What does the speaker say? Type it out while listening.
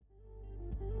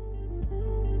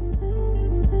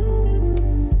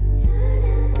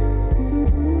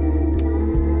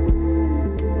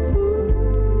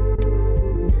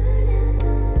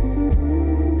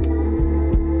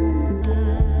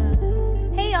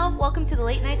welcome to the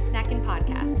Late Night Snacking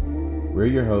Podcast. We're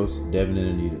your hosts, Devin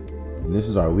and Anita, and this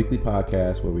is our weekly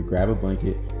podcast where we grab a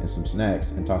blanket and some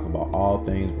snacks and talk about all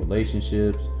things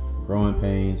relationships, growing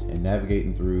pains, and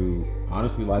navigating through,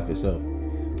 honestly, life itself.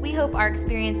 We hope our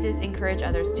experiences encourage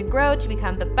others to grow to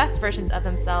become the best versions of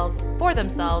themselves,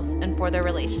 and for their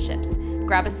relationships.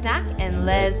 Grab a snack and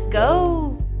let's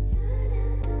go!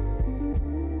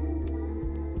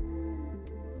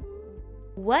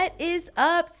 What is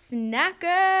up,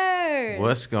 snackers?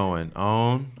 What's going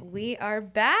on? We are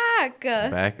back.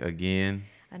 Back again.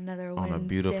 Another on Wednesday. a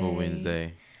beautiful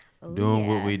Wednesday. Oh, doing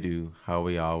yeah. what we do, how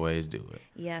we always do it.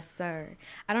 Yes, sir.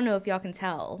 I don't know if y'all can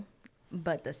tell,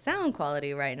 but the sound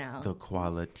quality right now The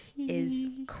quality is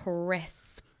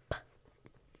crisp.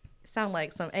 Sound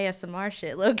like some ASMR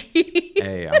shit, low-key.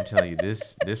 Hey, I'm telling you,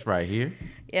 this right here.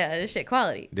 Yeah, this shit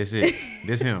quality. This it.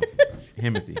 This him.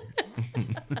 Himothy.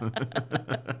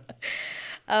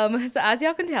 So as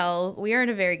y'all can tell, we are in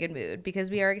a very good mood because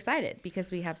we are excited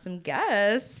because we have some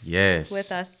guests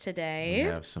with us today. We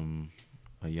have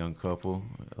a young couple,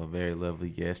 a very lovely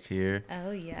guest here.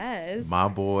 Oh, yes. My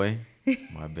boy,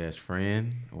 my best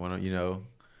friend, one of,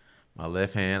 my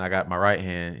left hand. I got my right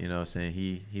hand, saying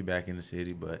he back in the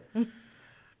city, but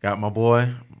got my boy,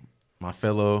 my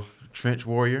fellow trench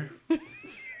warrior.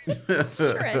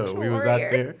 Trench we was out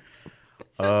there.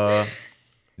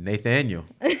 Nathaniel.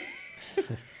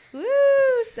 Woo!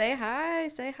 Say hi.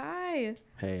 Say hi.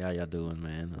 Hey, how y'all doing,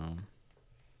 man?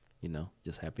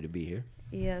 Just happy to be here.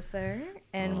 Yes, sir.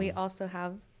 And we also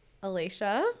have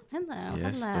Aleysha. Hello.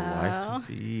 Yes, hello. the wife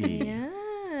to be. Yes.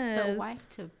 The wife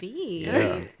to be.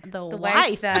 Yeah. The wife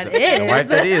wife that The is. wife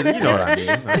that is, you know what I mean.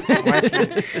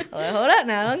 Well, hold up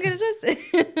now. I'm gonna just.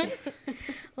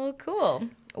 Well, cool.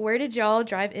 Where did y'all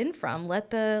drive in from?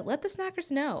 Let the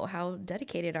snackers know how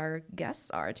dedicated our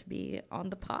guests are to be on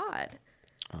the pod.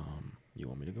 You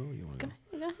want me to go? Or you want to go?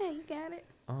 Go ahead, you got it.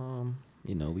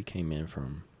 We came in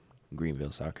from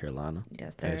Greenville, South Carolina.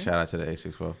 Yes, sir. Hey, shout out to the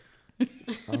A64.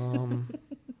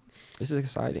 This is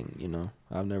exciting.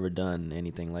 I've never done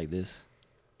anything like this.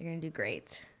 You're gonna do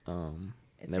great.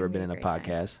 It's Never gonna be been a in a great time.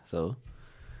 podcast, so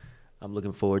I'm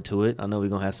looking forward to it. I know we're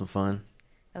gonna have some fun.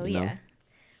 Oh you know? yeah.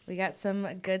 We got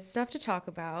some good stuff to talk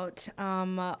about.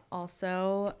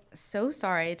 Also, so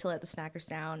sorry to let the snackers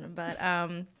down, but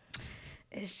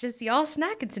it's just y'all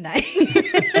snacking tonight.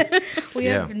 We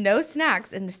have no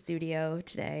snacks in the studio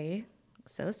today.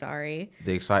 So sorry.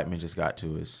 The excitement just got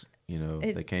to us.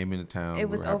 They came into town. It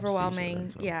was we were happy to see each other, overwhelming.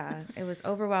 and so Yeah, it was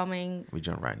overwhelming. we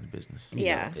jumped right into business. You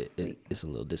Yeah. know, it's a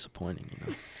little disappointing.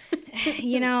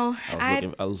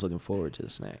 I was looking forward to the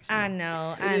snacks. I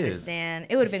know. I understand.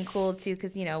 It would have been cool too,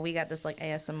 because we got this like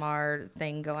ASMR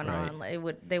thing going Right. on. Like,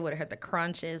 they would have heard the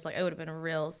crunches. Like, it would have been a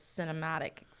real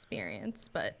cinematic experience.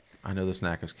 But I know the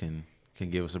snackers can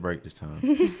give us a break this time.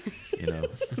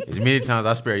 As many times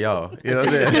I spare y'all. You know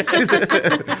what I'm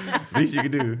saying? Least you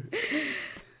can do.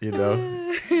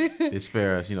 Is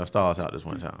spare us. Stall us out this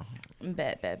one time.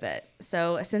 bet.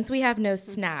 So since we have no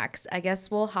snacks, I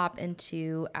guess we'll hop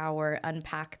into our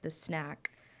Unpack the Snack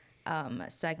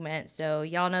segment. So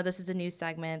y'all know this is a new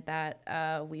segment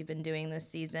that we've been doing this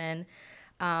season.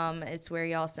 It's where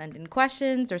y'all send in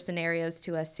questions or scenarios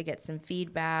to us to get some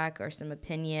feedback or some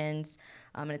opinions.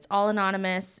 And it's all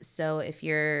anonymous. So if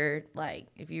you're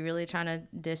really trying to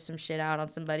dish some shit out on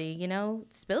somebody,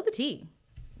 spill the tea.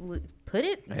 Put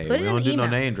it Hey, put we it in don't the do email.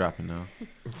 no name dropping now.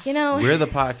 We're We're the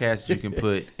podcast you can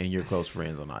put in your close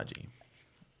friends on IG.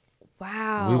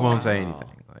 wow. We won't say anything.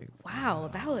 Wow,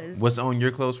 that was What's on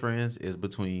your close friends is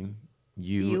between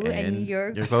you and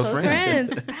your close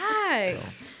friends.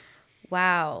 Facts.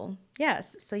 Wow.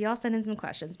 Yes. So y'all send in some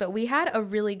questions, but we had a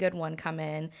really good one come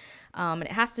in. And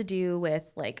it has to do with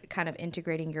kind of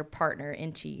integrating your partner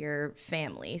into your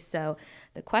family. So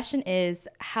the question is,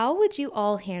 how would you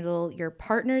all handle your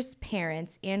partner's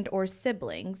parents and or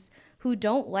siblings who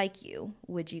don't like you?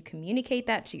 Would you communicate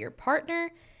that to your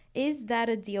partner? Is that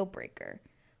a deal breaker?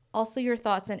 Also, your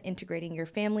thoughts on integrating your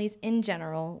families in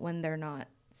general when they're not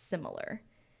similar.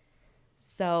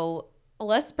 So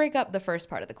let's break up the first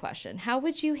part of the question. How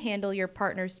would you handle your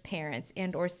partner's parents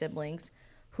and or siblings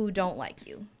who don't like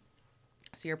you?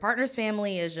 So your partner's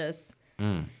family is just,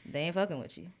 they ain't fucking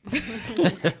with you.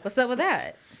 What's up with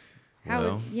that?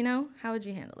 How would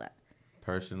you handle that?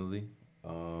 Personally,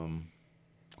 I'm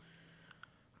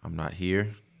not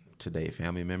here to date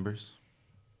family members,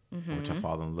 or to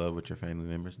fall in love with your family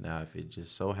members. Now, if it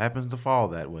just so happens to fall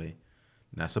that way,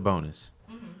 that's a bonus.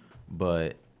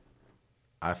 But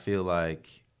I feel like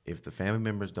if the family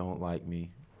members don't like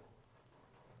me,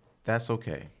 that's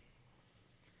okay.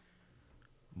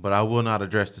 But I will not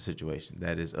address the situation.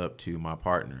 That is up to my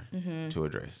partner to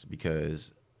address,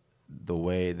 because the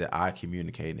way that I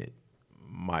communicate it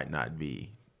might not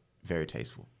be very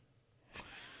tasteful.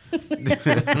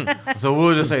 So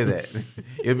we'll just say that.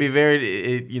 It'd be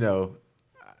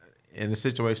in a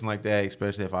situation like that,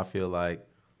 especially if I feel like,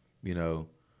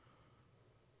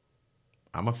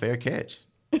 I'm a fair catch.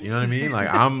 You know what I mean? Like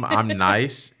I'm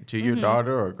nice to your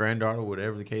daughter or granddaughter,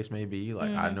 whatever the case may be.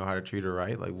 Like I know how to treat her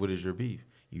right. Like, what is your beef?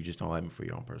 You just don't like me for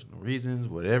your own personal reasons,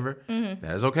 whatever.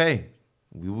 That is okay.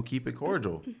 We will keep it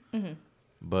cordial.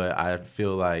 But I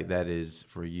feel like that is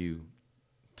for you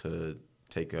to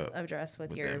take up, address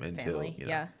with your them family. until,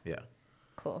 Yeah. Yeah.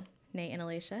 Cool. Nate and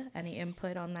Aleysha, any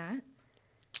input on that?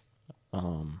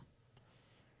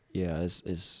 Yeah,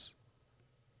 it's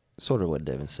sort of what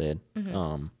Devin said.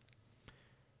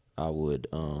 I would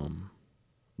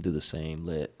do the same.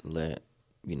 Let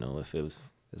if it was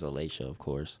Aleysha, of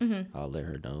course, I'll let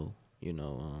her know. You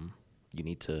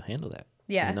need to handle that.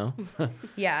 Yeah.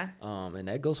 Yeah. And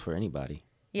that goes for anybody.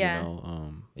 Yeah.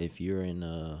 If you're in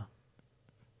a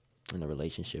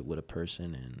relationship with a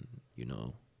person and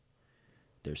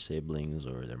their siblings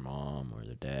or their mom or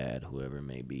their dad, whoever it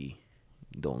may be,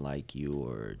 don't like you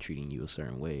or treating you a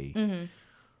certain way,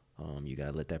 you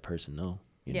gotta let that person know.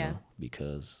 You know,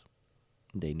 because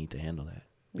they need to handle that.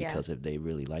 Because if they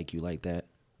really like you like that,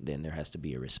 then there has to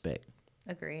be a respect.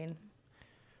 Agreed.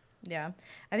 Yeah,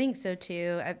 I think so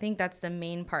too. I think that's the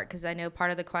main part, because I know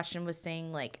part of the question was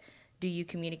saying, like, do you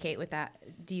communicate with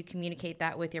that? Do you communicate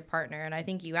that with your partner? And I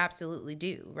think you absolutely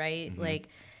do, right? Like,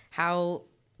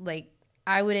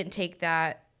 I wouldn't take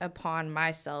that upon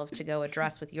myself to go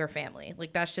address with your family.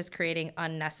 Like, that's just creating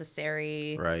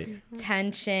unnecessary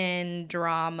tension,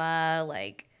 drama.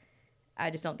 Like, I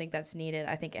just don't think that's needed.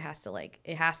 I think it has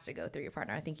to go through your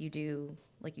partner. I think you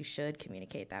should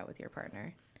communicate that with your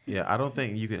partner. Yeah, I don't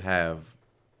think you could have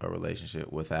a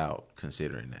relationship without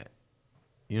considering that.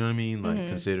 You know what I mean? Like,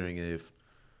 considering if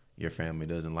your family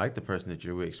doesn't like the person that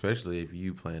you're with, especially if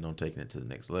you plan on taking it to the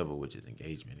next level, which is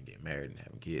engagement and getting married and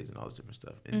having kids and all this different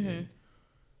stuff. And then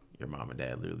your mom and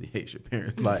dad literally hates your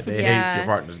parents. Like, they hate your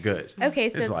partner's guts. Okay,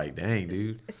 so it's like, dang,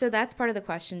 dude. So that's part of the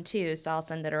question too. So I'll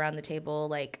send it around the table.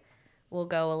 Like, we'll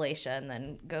go Aleysha and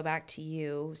then go back to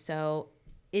you. So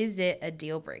is it a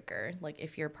deal breaker? Like,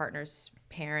 if your partner's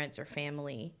parents or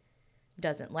family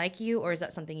doesn't like you, or is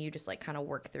that something you just like kind of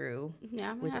work through with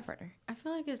your partner? I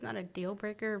feel like it's not a deal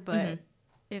breaker, but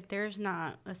if there's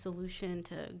not a solution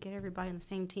to get everybody on the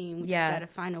same team, we just got to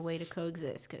find a way to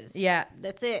coexist, because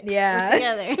that's it. Yeah. We're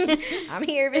together. I'm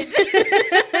here, bitch.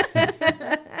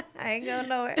 I ain't going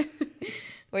nowhere.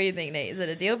 What do you think, Nate? Is it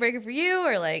a deal breaker for you,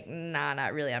 or like, nah,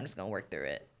 not really, I'm just going to work through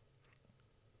it?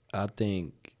 I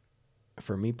think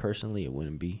for me personally, it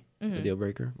wouldn't be a deal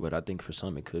breaker, but I think for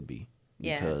some it could be,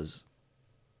 because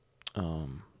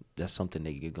that's something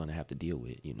they're going to have to deal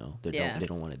with, They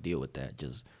don't want to deal with that,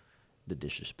 just the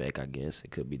disrespect, I guess.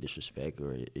 It could be disrespect,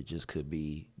 or it just could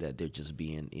be that they're just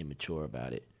being immature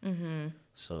about it.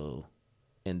 So,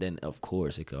 and then, of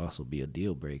course, it could also be a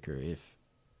deal breaker if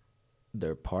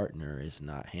their partner is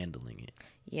not handling it.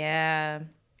 Yeah,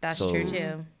 that's true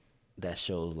too. That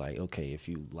shows, like, okay, if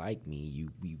you like me, you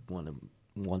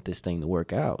want this thing to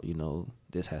work out,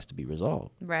 this has to be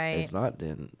resolved. Right. If not,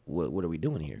 then what are we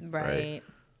doing here? Right.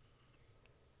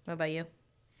 What about you?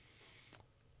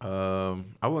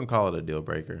 I wouldn't call it a deal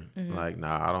breaker. Like,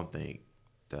 nah, I don't think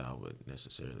that I would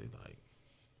necessarily like.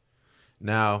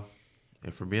 Now,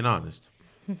 if we're being honest,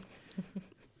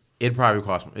 it'd probably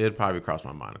cross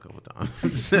my mind a couple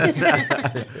times. Just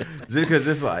because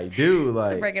it's like, dude,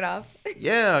 like, to break it off.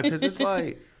 Yeah, because it's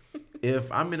like,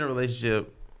 if I'm in a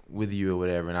relationship with you or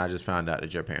whatever, and I just found out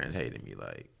that your parents hated me,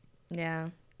 like,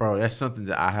 bro, that's something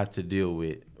that I have to deal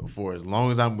with for as long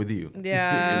as I'm with you.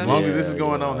 Yeah. As long as this is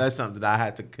going on, that's something that I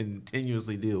have to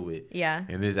continuously deal with. Yeah.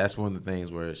 And that's one of the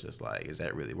things where it's just like, is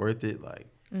that really worth it? Like,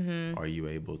 are you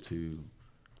able to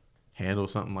handle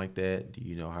something like that? Do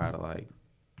you know how to, like,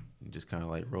 just kind of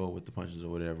like roll with the punches or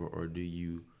whatever? Or do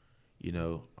you,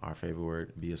 our favorite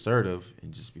word, be assertive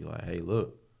and just be like, hey,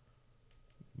 look,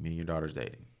 me and your daughter's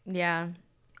dating. Yeah.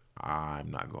 I'm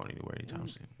not going anywhere anytime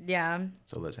soon. Yeah.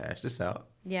 So let's hash this out.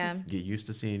 Yeah. Get used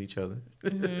to seeing each other.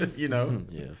 Yeah.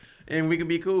 And we can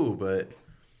be cool. But,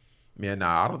 I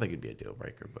don't think it'd be a deal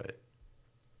breaker. But,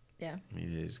 yeah. I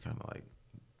mean, it is kind of like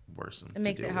worrisome. It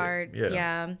makes it hard.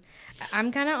 Yeah.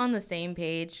 I'm kind of on the same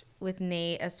page with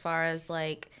Nate as far as,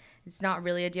 like, it's not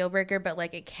really a deal breaker, but,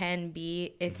 like, it can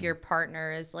be if your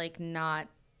partner is, like, not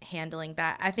handling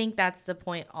that. I think that's the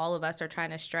point all of us are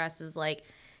trying to stress is, like,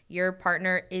 your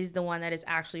partner is the one that is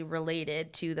actually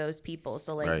related to those people.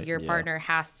 So like your partner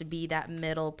has to be that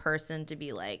middle person to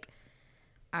be like,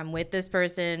 I'm with this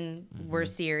person, we're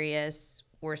serious,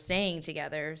 we're staying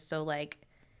together. So like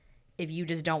if you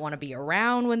just don't want to be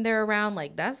around when they're around,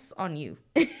 like that's on you.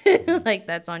 Like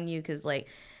that's on you, because like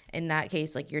in that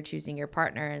case, like you're choosing your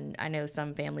partner. And I know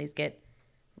some families get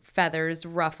feathers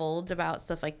ruffled about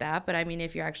stuff like that, but I mean,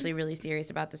 if you're actually really serious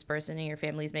about this person and your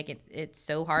family's making it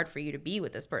so hard for you to be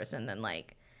with this person, then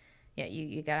like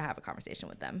you gotta have a conversation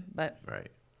with them. But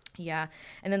yeah.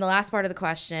 And then the last part of the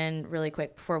question, really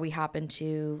quick before we hop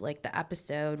into like the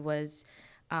episode, was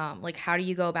like how do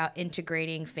you go about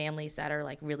integrating families that are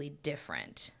like really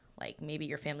different? Like maybe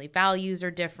your family values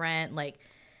are different. Like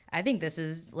I think this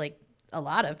is like a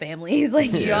lot of families,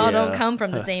 like you all don't come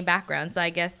from the same background. So I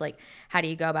guess like how do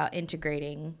you go about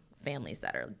integrating families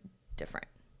that are different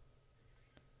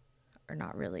or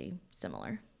not really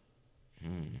similar?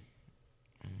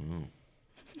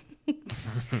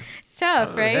 It's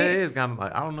tough, right? It is kind of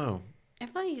like, I don't know. I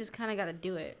feel like you just kind of got to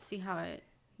do it, see how it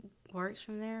works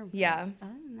from there. But yeah.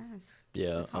 Other than that,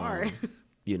 it's hard.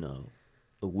 You know,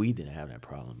 we didn't have that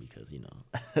problem because,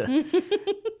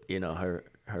 you know,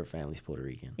 her family's Puerto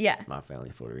Rican. Yeah. My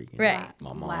family's Puerto Rican. Right.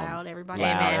 My mom. Loud, everybody.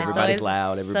 Amen. Everybody's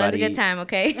loud. Everybody. So it's a good time,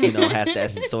 okay? You know, has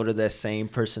that sort of that same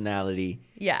personality.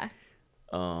 Yeah.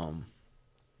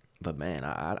 But man,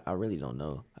 I really don't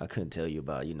know. I couldn't tell you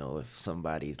about, you know, if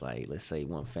somebody's like, let's say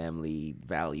one family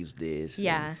values this.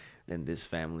 Yeah. Then this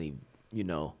family, you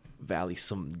know, values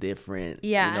something different.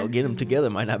 Yeah. You know, getting them together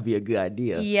might not be a good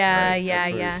idea. Yeah, right,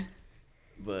 yeah.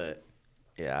 But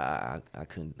yeah, I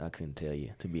couldn't tell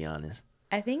you, to be honest.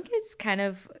 I think it's kind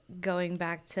of going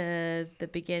back to the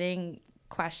beginning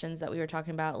questions that we were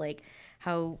talking about, like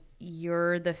how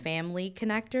you're the family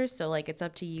connector. So like it's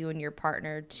up to you and your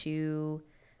partner to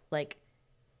like,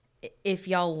 if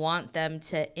y'all want them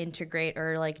to integrate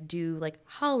or like do like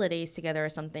holidays together or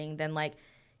something, then like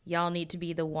y'all need to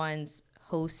be the ones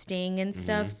hosting and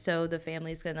stuff. So the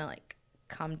family's gonna like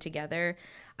come together.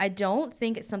 I don't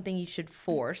think it's something you should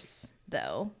force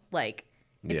though. Like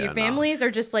if your families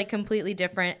are just like completely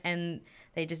different and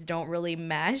they just don't really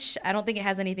mesh, I don't think it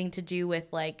has anything to do with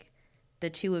like the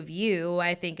two of you.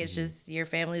 I think it's just your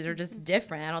families are just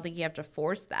different. I don't think you have to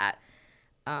force that.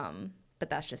 But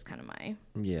that's just kind of my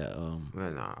No,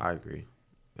 I agree.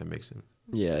 That makes sense.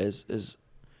 Yeah, it's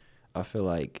I feel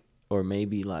like, or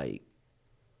maybe like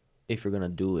if you're gonna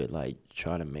do it, like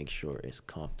try to make sure it's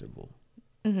comfortable.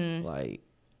 Like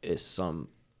it's some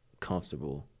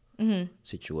comfortable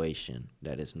situation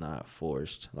that is not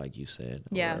forced, like you said.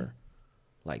 Or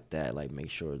like that, like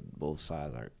make sure both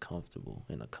sides are comfortable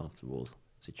in a comfortable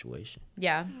situation.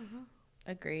 Yeah.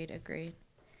 Agreed.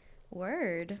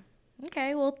 Word.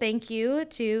 Okay, well, thank you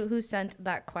to who sent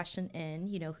that question in.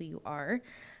 You know who you are.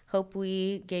 Hope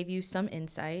we gave you some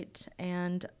insight.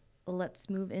 And let's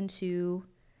move into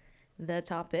the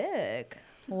topic.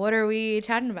 What are we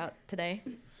chatting about today?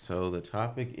 So the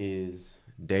topic is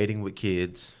dating with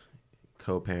kids,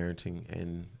 co-parenting,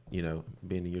 and, you know,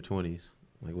 being in your 20s,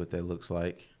 like what that looks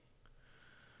like.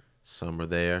 Some are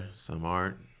there, some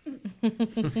aren't.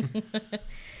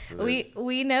 So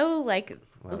we know, like,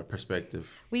 a lot of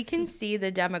perspective. We can see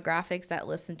the demographics that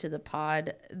listen to the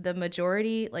pod. The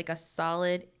majority, like a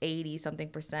solid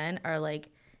 80-something%, are like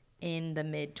in the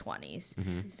mid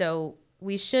 20s. So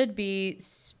we should be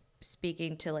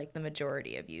speaking to like the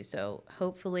majority of you. So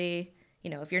hopefully,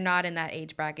 you know, if you're not in that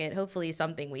age bracket, hopefully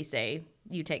something we say,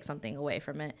 you take something away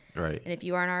from it. Right. And if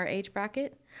you are in our age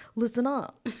bracket, listen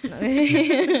up.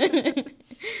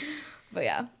 But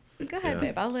yeah, go ahead,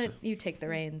 babe. I'll let you take the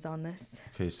reins on this.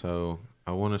 Okay, so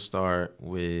I want to start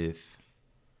with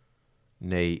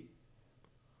Nate.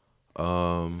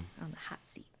 On the hot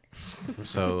seat.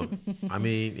 So, I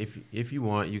mean, if you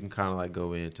want, you can kind of like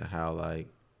go into how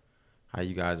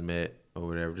you guys met or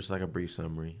whatever, just like a brief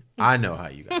summary. I know how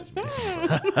you guys met.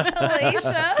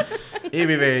 Aleysha. It'd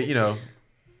be very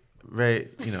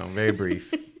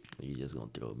brief. You just gonna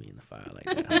throw me in the fire like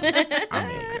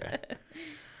that?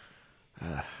 Huh?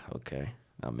 I mean, okay.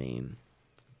 I mean,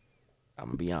 I'm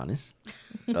gonna be honest.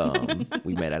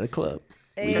 We met at a club.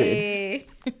 Hey.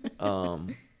 We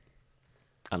did.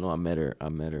 I know I met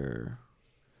her.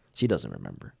 She doesn't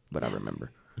remember, but I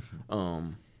remember.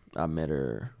 I met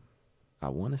her. I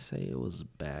want to say it was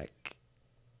back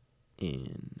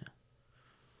in.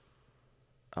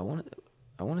 I want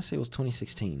to say it was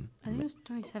 2016. I think it was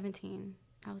 2017.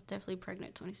 I was definitely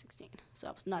pregnant 2016, so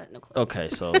I was not at no club. Okay,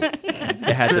 so it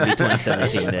had to be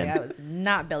 2017 then. I was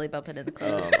not belly bumping in the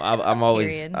club. I'm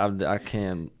always I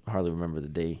can't hardly remember the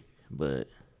day, but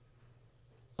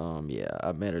yeah,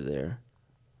 I met her there.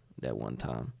 that one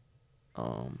time.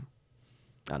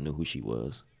 I knew who she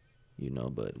was,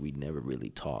 but we never really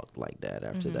talked like that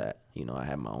after that. I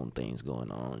had my own things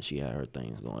going on. She had her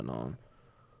things going on.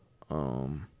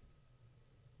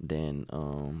 Then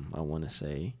I want to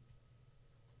say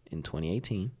in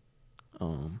 2018,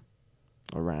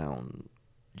 around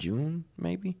June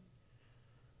maybe,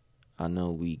 I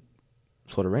know we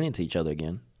sort of ran into each other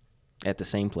again at the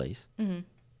same place.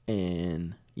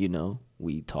 And,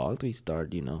 we talked, we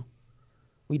started,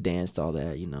 we danced, all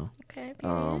that, Okay.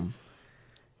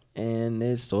 And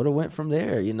it sort of went from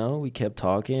there, we kept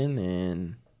talking,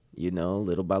 and,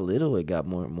 little by little it got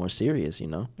more serious,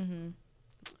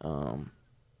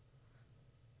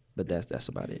 but that's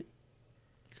about it.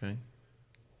 Okay.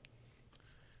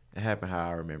 It happened how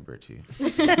I remember it too.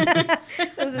 This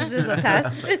is just a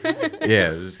test.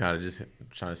 Yeah, it was just kind of just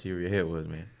trying to see where your head was,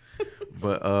 man.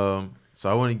 But so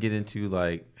I want to get into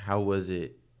like, how was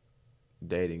it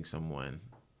dating someone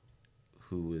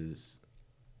who was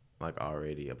like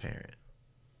already a parent?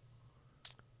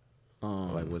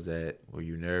 Like, were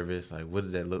you nervous? Like, what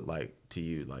did that look like to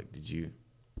you? Like, did you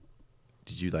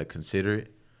like consider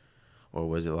it, or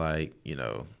was it like,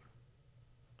 oh,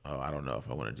 I don't know if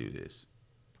I want to do this?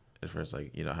 At first,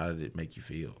 like, how did it make you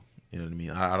feel? You know what I mean?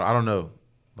 I don't know,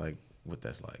 like, what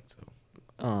that's like. So,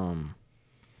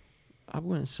 I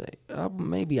wouldn't say.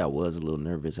 Maybe I was a little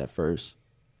nervous at first,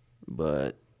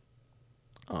 but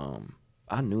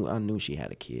I knew she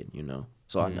had a kid,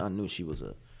 So I knew she was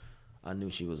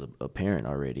a parent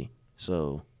already.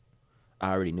 So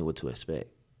I already knew what to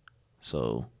expect.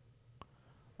 So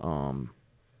no,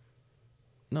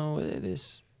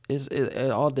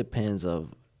 it all depends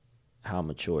of how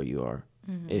mature you are.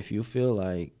 If you feel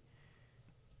like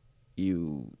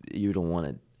you don't want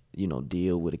to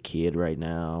deal with a kid right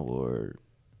now, or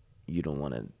you don't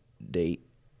want to date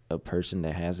a person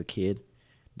that has a kid,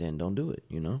 then don't do it,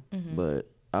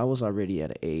 But I was already at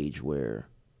an age where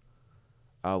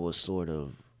I was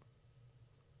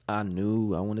I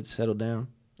knew I wanted to settle down,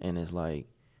 and it's like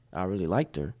I really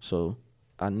liked her, so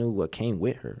I knew what came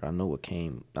with her. I know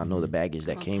the baggage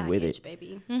that came with it.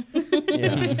 Baby. Yeah.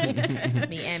 It's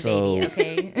me and baby,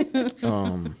 okay?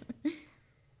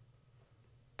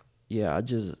 Yeah, I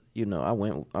just, I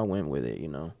went with it,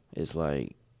 It's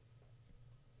like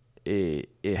it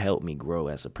helped me grow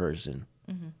as a person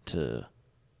to,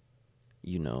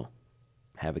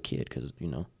 have a kid, because,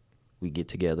 we get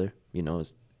together,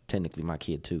 it's technically my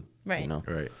kid too. Right.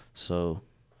 Right. So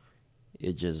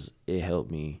it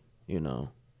helped me, it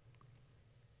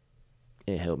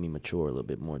helped me mature a little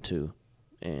bit more too,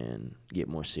 and get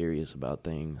more serious about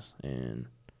things. And,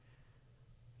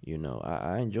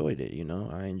 I enjoyed it,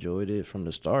 I enjoyed it from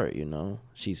the start,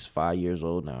 She's 5 years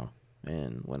old now.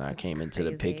 And when I came into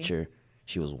the picture,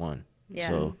 she was 1. Yeah.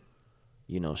 So,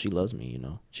 she loves me,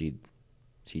 she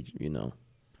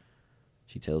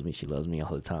tells me she loves me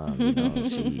all the time,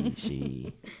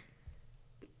 she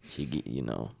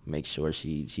makes sure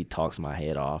she talks my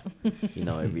head off,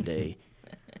 every day.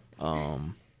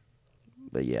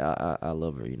 But yeah, I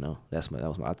love her, that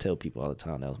was I tell people all the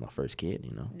time, that was my first kid,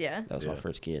 Yeah. That was my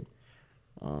first kid.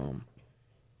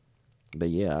 But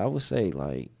yeah, I would say,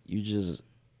 like,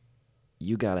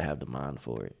 you gotta have the mind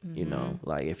for it,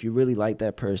 like, if you really like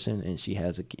that person and she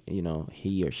has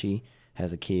he or she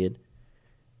has a kid,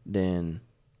 then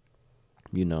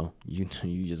you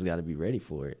just got to be ready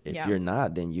for it. If you're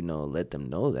not, then let them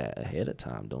know that ahead of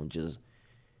time. Don't just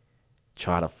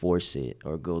try to force it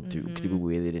or go through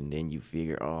with it, and then you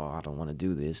figure, oh, I don't want to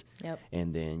do this. Yep.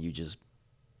 And then you just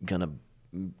gonna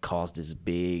cause this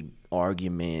big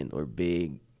argument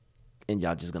and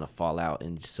y'all just gonna fall out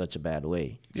in such a bad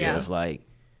way. Yeah. So it's like,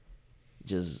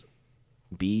 just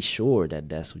be sure that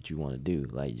that's what you want to do.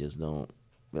 Like, just don't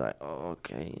be like, oh,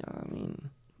 okay, I mean,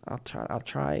 I'll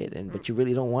try it, but you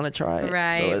really don't want to try it.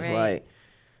 Right. So it's right. like,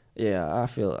 yeah, I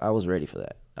feel I was ready for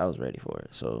that. I was ready for it.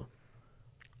 So,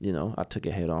 I took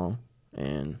it head on,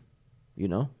 and, Here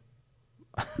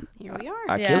we are.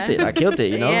 I killed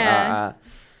it, Yeah.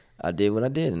 I did what I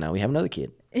did, and now we have another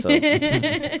kid. So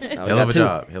Hell of a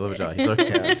job.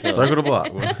 Circle the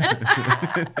block.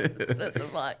 The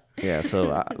block. Yeah,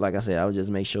 so like I said, I would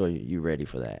just make sure you're ready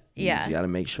for that. Yeah. You got to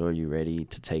make sure you're ready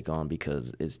to take on,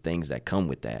 because it's things that come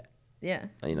with that. Yeah.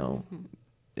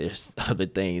 There's other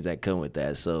things that come with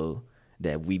that, so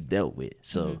that we've dealt with.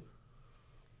 So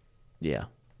yeah,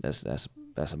 that's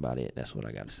about it. That's what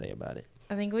I got to say about it.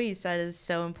 I think what you said is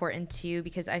so important too,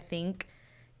 because I think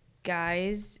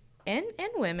guys and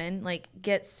women like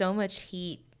get so much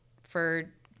heat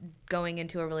for going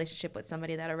into a relationship with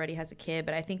somebody that already has a kid.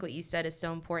 But I think what you said is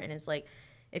so important, is like,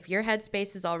 if your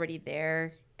headspace is already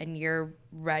there and you're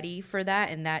ready for that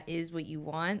and that is what you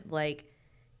want, like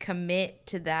commit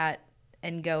to that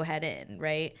and go head in,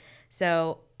 right?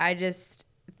 So I just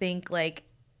think like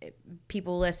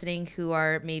people listening who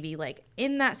are maybe like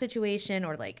in that situation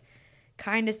or like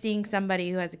kind of seeing somebody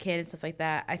who has a kid and stuff like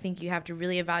that, I think you have to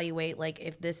really evaluate like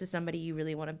if this is somebody you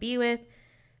really want to be with,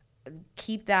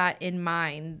 keep that in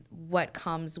mind, what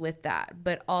comes with that.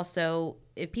 But also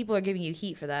if people are giving you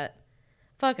heat for that,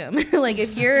 fuck them. Like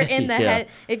if you're in the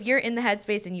if you're in the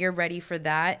headspace and you're ready for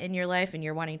that in your life and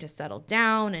you're wanting to settle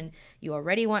down and you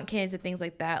already want kids and things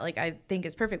like that, like I think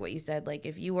it's perfect what you said. Like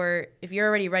if you're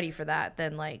already ready for that,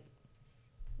 then like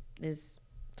is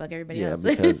fuck everybody else.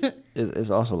 Because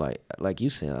it's also like you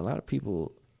said, a lot of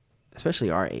people, especially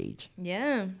our age.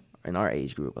 Yeah. In our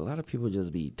age group, a lot of people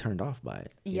just be turned off by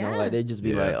it. You know, like they just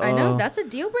be like, oh. I know that's a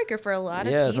deal breaker for a lot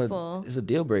of people. It's a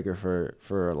deal breaker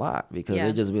for a lot because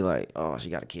they just be like, oh,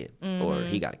 she got a kid or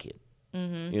he got a kid.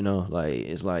 You know, like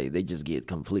it's like they just get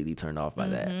completely turned off by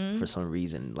that for some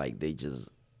reason. Like they just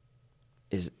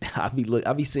I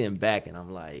be sitting back and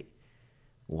I'm like,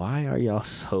 why are y'all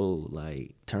so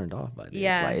like turned off by this?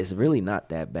 Yeah. Like it's really not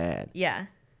that bad. Yeah.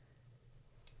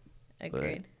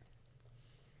 Agreed.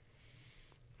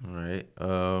 All right.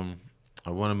 I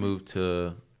want to move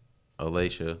to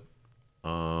Aleysha.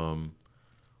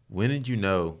 When did you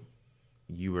know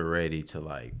you were ready to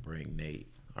like bring Nate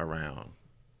around,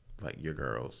 like your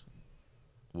girls?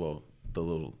 Well,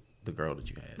 the girl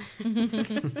that you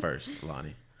had first,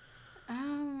 Lonnie.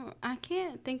 I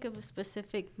can't think of a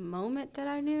specific moment that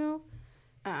I knew.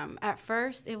 At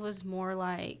first, it was more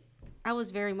like I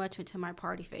was very much into my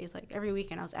party phase. Like every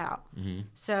weekend I was out.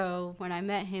 So when I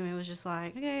met him, it was just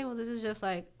like, okay, well, this is just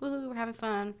like, woohoo, we're having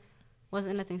fun.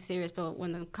 Wasn't nothing serious. But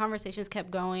when the conversations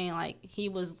kept going, like he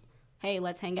was, hey,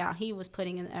 let's hang out. He was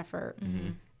putting in the effort.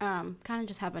 Kind of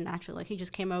just happened naturally. Like he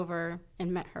just came over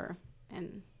and met her.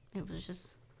 And it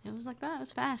was like that. It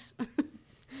was fast.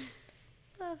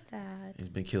 Love that. He's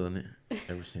been killing it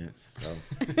ever since. So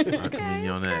I commend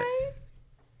you on that.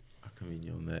 I commend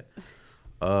you on that.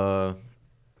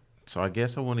 So I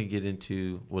guess I want to get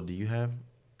into. Well, do you have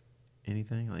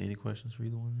anything, like any questions for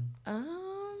either one of them?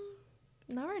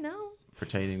 Not right now.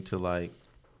 Pertaining to like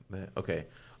that. Okay.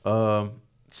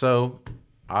 So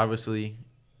obviously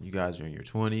you guys are in your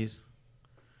 20s,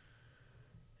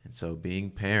 and so being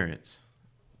parents.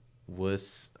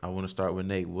 I want to start with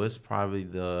Nate. What's probably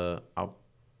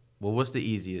what's the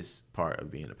easiest part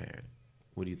of being a parent?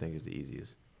 What do you think is the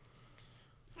easiest?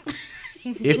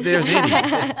 If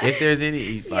there's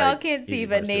any, like, y'all can't see,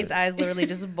 but Nate's eyes literally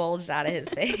just bulged out of his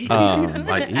face,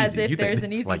 like easy. as if you there's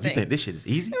think, an easy like, thing. You think this shit is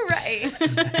easy? Right?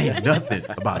 Ain't nothing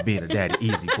about being a daddy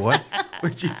easy, boy.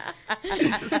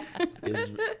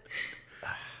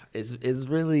 It's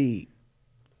really,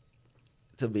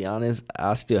 to be honest,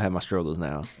 I still have my struggles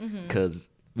now because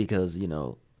you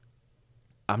know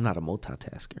I'm not a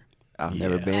multitasker. I've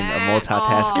never been a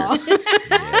multitasker.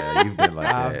 Yeah, you've been like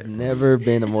that. I've never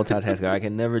been a multitasker. I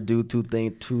can never do two,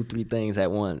 3 things at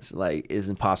once. Like it's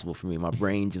impossible for me. My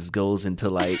brain just goes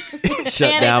into like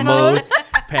shutdown mode,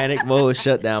 panic mode,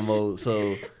 shutdown mode.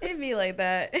 So It'd be like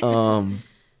that.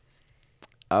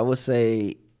 I would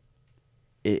say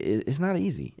it's not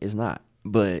easy. It's not,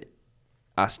 but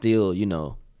I still,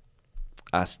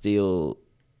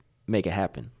 make it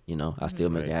happen. I still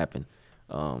make it happen.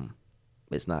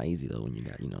 It's not easy though when you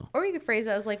got, Or you could phrase it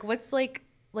as like, what's like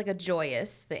a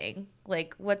joyous thing?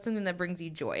 Like, what's something that brings you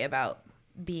joy about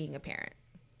being a parent?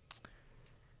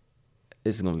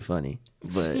 This is gonna be funny,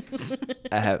 but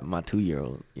I have my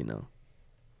 2-year-old.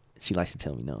 She likes to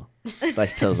tell me no.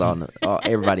 Likes to tell us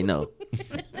everybody no.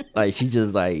 Like she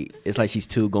just like it's like she's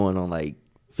 2 going on like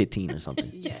 15 or something.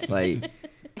 Yes. Like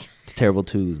it's terrible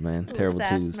 2s, man. Terrible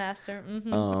sass 2s. Master.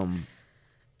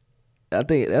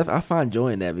 I find joy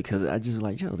in that because I just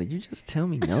like, yo, did you just tell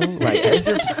me no? Like it's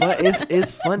just fun.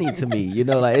 It's funny to me,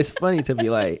 like it's funny to me.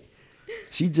 Like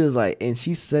she just like, and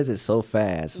she says it so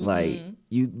fast. Like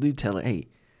you tell her, hey,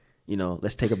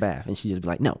 let's take a bath, and she just be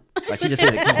like, no. Like she just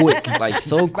says it quick, like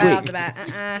so quick. Right off the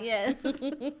bat. Yeah.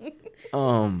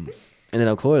 And then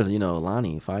of course,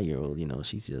 Lonnie, 5-year-old,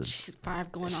 she's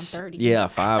 5 going on 30. Yeah,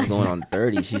 5 going on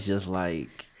 30. She's just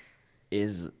like,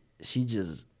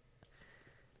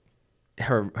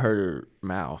 her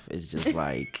mouth is just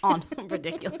like on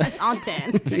ridiculous on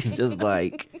 10. It's just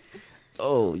like,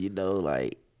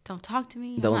 like don't talk to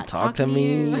me. Don't talk to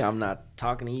me. I'm not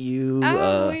talking to you.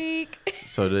 Weak.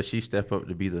 So does she step up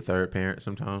to be the third parent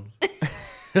sometimes?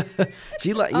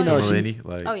 She like Melanie,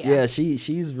 like yeah,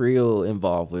 she's real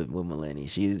involved with Melanie.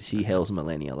 She helps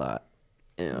Melanie a lot.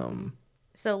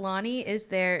 So Lonnie is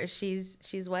there. She's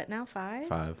what now? 5?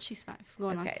 5. She's 5,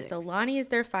 going on Okay, 6. so Lonnie is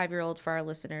their 5-year-old for our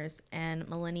listeners, and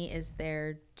Melanie is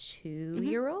their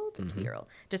 2-year-old. 2-year-old,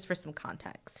 just for some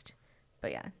context.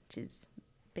 But yeah, she's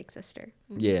big sister.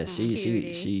 Yeah,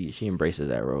 Cutie. she embraces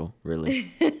that role,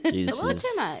 really. She's a little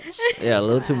too much. Yeah, a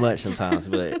little too much sometimes,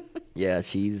 but yeah,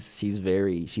 she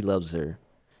loves her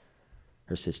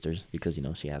sisters because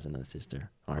she has another sister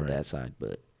on her dad's side,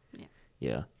 but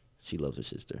yeah, she loves her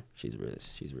sister. She's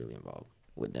really involved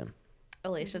with them.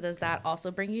 Aleysha, does that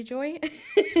also bring you joy?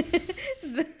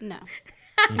 No.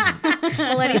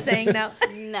 Melanie's saying no.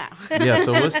 No. Yeah.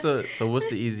 So what's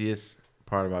the easiest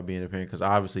part about being a parent? Because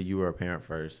obviously you were a parent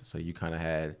first, so you kind of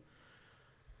had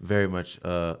very much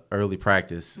early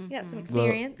practice. Yeah, some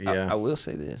experience. Well, yeah. I will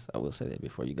say this. I will say that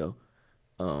before you go.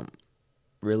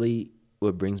 Really,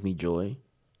 what brings me joy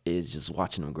is just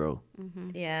watching them grow.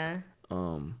 Yeah.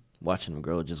 Watching them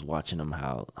grow, just watching them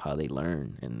how they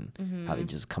learn and how they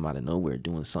just come out of nowhere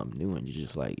doing something new, and you're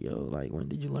just like, yo, like, when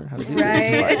did you learn how to do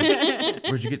this? Like,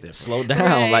 Where'd you get that? slow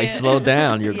down, like slow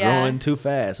down. You're Yeah. growing too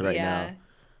fast right Yeah. now.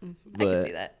 I can But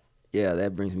see that. yeah,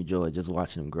 that brings me joy. Just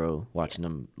watching them grow, watching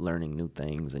them learning new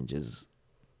things, and just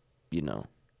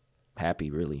happy.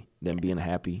 Really, them being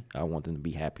happy. I want them to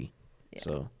be happy. Yeah.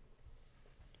 So.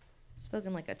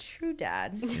 Spoken like a true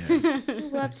dad. Yes.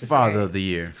 Love to Father hear of the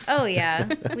year. Oh yeah,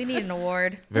 we need an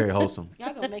award. Very wholesome.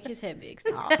 Y'all gonna make his head big.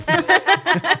 Stop.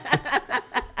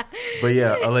 But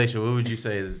yeah, Aleysha, what would you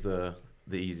say is the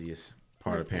easiest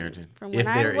part Listen, of parenting? From If when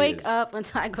I there wake is. up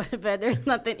until I go to bed, there's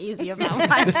nothing easy about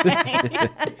my day.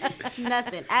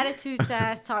 Nothing. Attitude,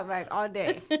 sass, talk back all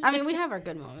day. I mean, we have our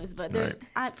good moments, but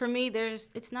for me,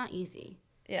 it's not easy.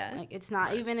 Yeah. Like, it's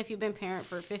not, even if you've been parent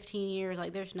for 15 years,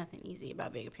 like, there's nothing easy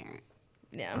about being a parent.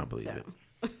 Yeah. I don't believe it.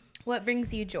 What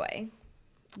brings you joy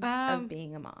of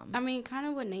being a mom? I mean, kind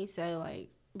of what Nate said, like,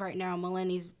 right now,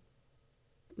 Melanie's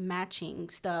matching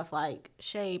stuff, like,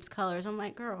 shapes, colors. I'm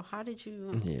like, girl, where did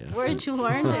you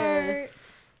learn this?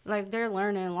 Like, they're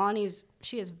learning.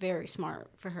 She is very smart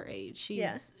for her age.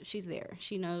 She's there.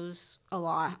 She knows a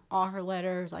lot. All her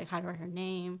letters, like, how to write her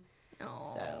name.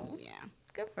 Oh, So, yeah.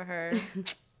 good for her.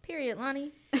 Period,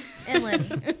 Lonnie and Lenny.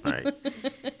 All right.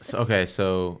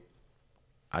 So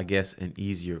I guess an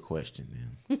easier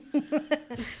question then.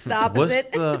 The opposite.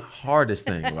 What's the hardest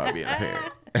thing about being a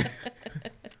parent?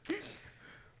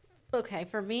 Okay,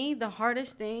 for me, the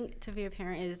hardest thing to be a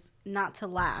parent is not to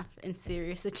laugh in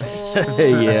serious situations.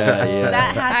 Yeah.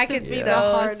 That has I to could be so the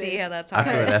hardest. see how that's I hard.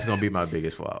 feel like that's gonna be my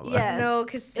biggest flaw. Like, Yes, No,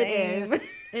 because same.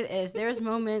 it is. There's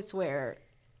moments where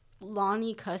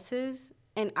Lonnie cusses,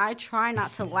 and I try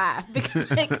not to laugh because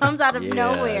it comes out of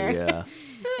nowhere. Yeah.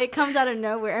 It comes out of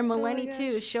nowhere. And Melanie, gosh.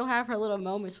 too, she'll have her little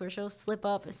moments where she'll slip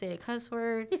up and say a cuss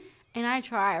word. And I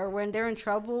try, or when they're in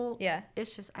trouble,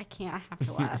 it's just, I can't, I have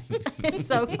to laugh. It's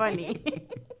so funny.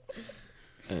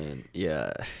 And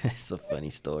yeah, it's a funny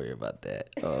story about that.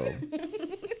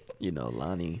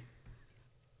 Lonnie,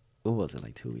 what was it,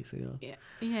 like 2 weeks ago?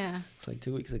 Yeah. It's like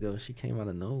 2 weeks ago, she came out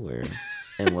of nowhere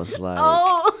and was like,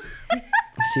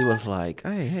 she was like,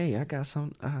 hey, I got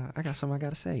something I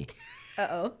gotta say.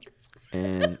 Uh-oh.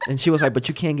 And she was like, but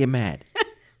you can't get mad.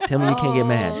 Tell me you can't get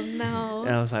mad. Oh, no.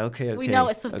 And I was like, okay. We know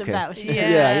it's something bad.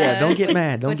 Yeah, don't get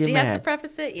mad. Don't when get she mad. has to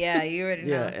preface it, you already know.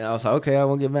 Yeah, and I was like, okay, I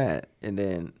won't get mad. And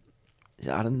then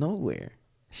out of nowhere,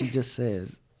 she just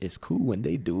says, it's cool when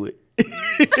they do it.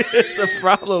 It's a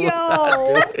problem when I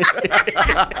do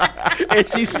it. And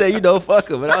she said, fuck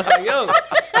them. And I was like, yo,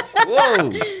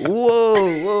 whoa.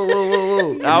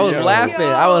 I was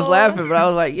laughing, but I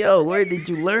was like, yo, where did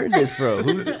you learn this from?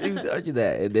 Who taught you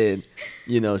that? And then,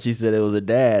 she said it was her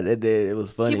dad. And then it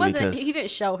was funny He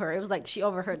didn't show her. It was like she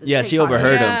overheard the yeah, TikTok she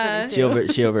overheard Yeah. him.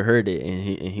 She overheard it,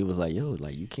 and he was like, "Yo,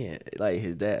 like you can't." Like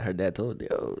her dad told him,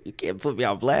 "Yo, you can't put me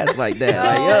on blast like that."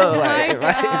 Like, yo, like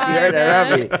right? You heard that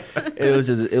around me.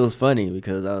 It was funny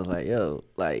because I was like, "Yo,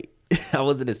 like I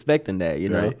wasn't expecting that,"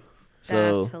 Right.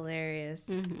 So That's hilarious.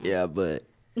 yeah, but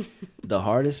the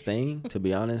hardest thing, to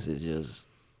be honest, is just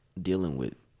dealing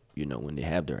with when they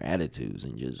have their attitudes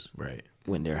and just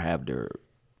when they have their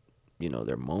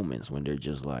their moments when they're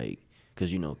just like,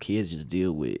 because kids just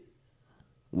deal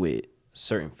with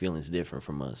certain feelings different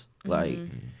from us. Like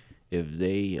if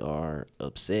they are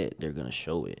upset, they're gonna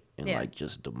show it in like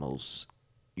just the most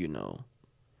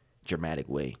dramatic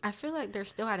way. I feel like they're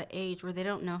still at an age where they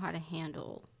don't know how to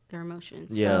handle their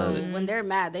emotions. Yeah. So when they're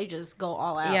mad, they just go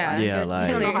all out. Yeah. Yeah,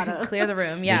 they don't know how to Clear the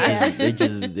room. Yeah. They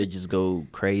just go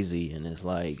crazy, and it's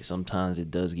like sometimes it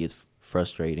does get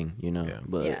frustrating,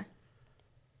 but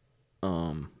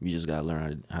you just gotta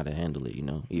learn how to handle it,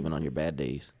 even on your bad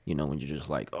days, when you're just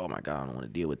like, oh my god, I don't want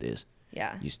to deal with this.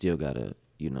 Yeah. you still gotta,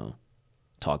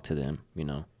 talk to them,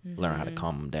 learn how to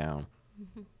calm them down.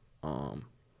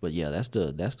 But yeah, that's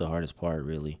the hardest part,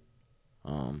 really.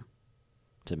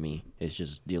 To me, it's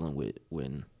just dealing with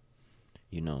when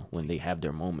they have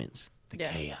their moments. The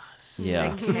Yeah. chaos.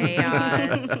 Yeah. The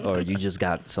chaos. Or you just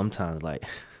got sometimes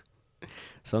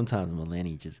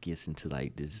Melanie just gets into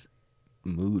like this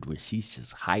mood where she's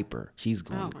just hyper. She's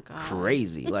going my God.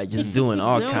 crazy, like just doing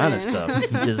all kind of stuff,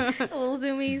 just Little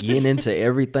zoomies. getting into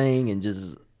everything and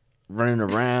just running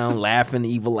around, laughing,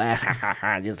 evil laugh,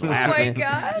 just laughing. Oh my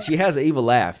gosh. She has an evil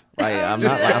laugh. Right?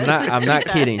 I'm not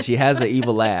kidding. She has an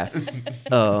evil laugh.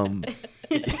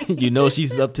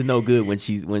 She's up to no good when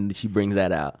she brings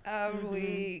that out. I'm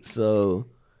weak. So,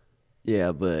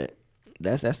 yeah, but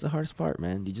that's the hardest part,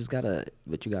 man. You gotta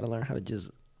learn how to just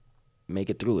make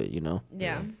it through it,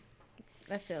 Yeah.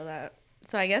 I feel that.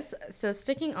 So I guess,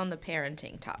 sticking on the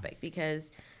parenting topic,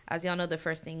 because as y'all know, the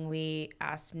first thing we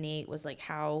asked Nate was like,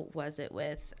 how was it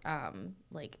with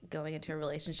like going into a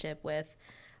relationship with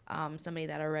somebody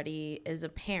that already is a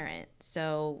parent?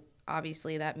 So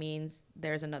obviously that means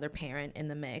there's another parent in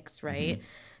the mix, right? Mm-hmm.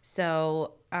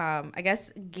 So I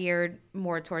guess geared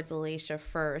more towards Aleysha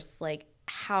first, like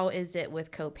how is it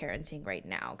with co-parenting right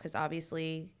now? Because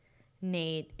obviously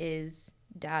Nate is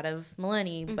dad of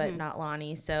Melanie, but not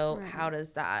Lonnie. So Right. how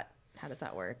does that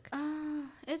work?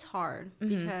 It's hard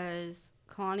because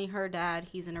Kalani, her dad,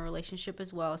 he's in a relationship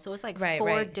as well. So it's like Right, four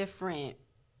right. different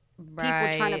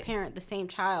Right. people trying to parent the same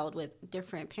child with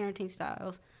different parenting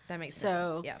styles. That makes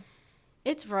So- sense. Yeah.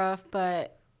 It's rough,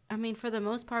 but I mean, for the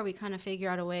most part, we kind of figure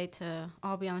out a way to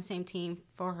all be on the same team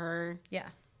for her. Yeah.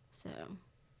 So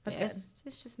That's yeah, good.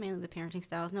 It's just mainly the parenting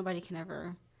styles. Nobody can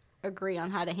ever agree on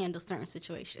how to handle certain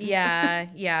situations. Yeah,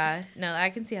 yeah. No,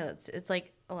 I can see how it's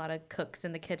like a lot of cooks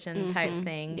in the kitchen type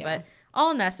thing, yeah. but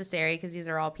all necessary because these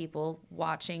are all people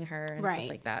watching her and stuff Right.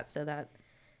 like that. So that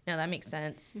makes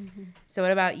sense. So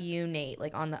what about you, Nate?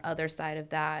 Like on the other side of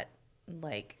that,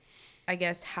 like I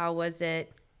guess how was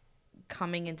it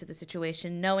coming into the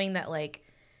situation, knowing that like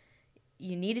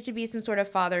you needed to be some sort of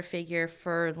father figure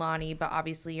for Lonnie, but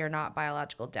obviously you're not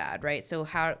biological dad, right? So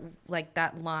how, like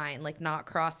that line, like not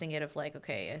crossing it of like,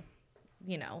 okay,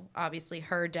 obviously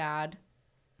her dad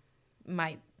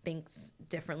might think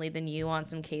differently than you on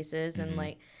some cases. And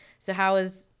like, so how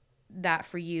is that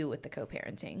for you with the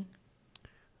co-parenting?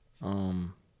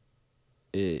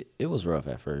 It was rough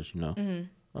at first,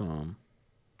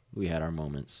 we had our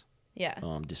moments, Yeah.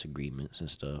 disagreements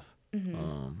and stuff.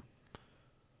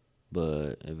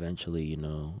 But eventually, it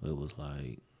was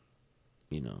like,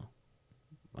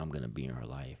 I'm going to be in her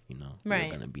life, Right. We're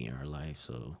going to be in her life.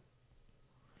 So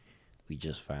we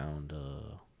just found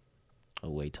a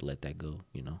way to let that go,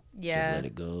 Yeah. Just let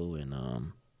it go and,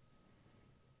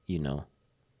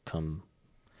 come,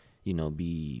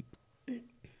 be,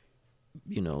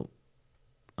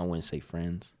 I wouldn't say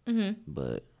friends,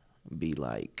 but be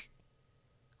like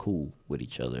cool with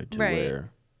each other to Right. where,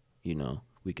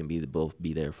 we can both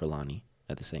be there for Lonnie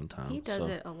at the same time. He does So,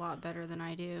 it a lot better than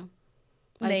I do.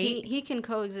 Like Nate? he can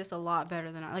coexist a lot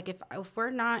better than I. Like if we're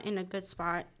not in a good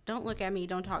spot, don't look at me,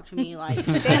 don't talk to me. Like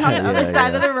stand on the other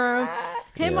side of the room.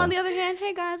 Him on the other hand,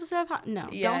 hey guys, what's up? No,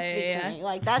 Yeah, don't speak yeah. to me.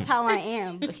 Like that's how I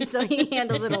am. So he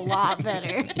handles it a lot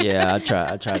better. Yeah, I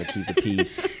try to keep the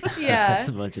peace Yeah.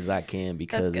 as much as I can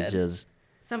because That's it's good. just,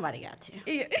 Somebody got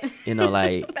to.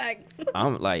 like Facts.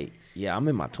 I'm like, yeah, I'm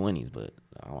in my 20s, but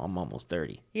I'm almost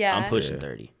 30. Yeah. I'm pushing Yeah.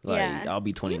 30. Like Yeah. I'll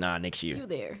be 29 next You year.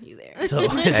 there. So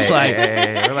it's Hey, like,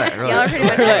 hey, relax, Y'all are relax. pretty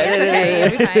much like, it's okay. You'll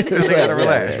be fine. We gotta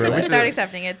relax, bro. Just start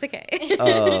accepting it. It's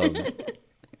okay.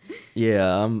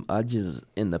 yeah, I just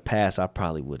in the past I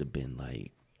probably would have been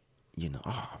like,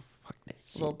 oh fuck that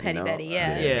shit. Little petty Betty,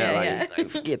 yeah. Like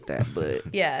forget that.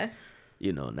 But Yeah.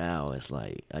 now it's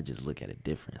like I just look at it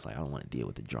different. It's like I don't want to deal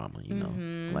with the drama,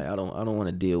 Mm-hmm. Like I don't want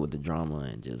to deal with the drama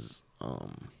and just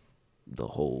the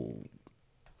whole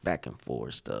back and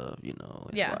forth stuff, It's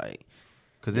Yeah. like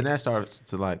Because then that starts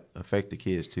to like affect the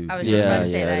kids too. I was just about to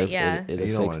say that, it, yeah. It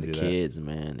You don't affects wanna the do that. kids,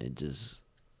 man. It just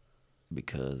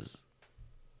because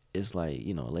it's like,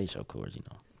 Aleysha, of course,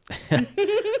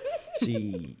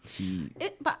 she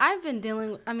But I've been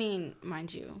dealing. I mean,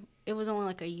 mind you, it was only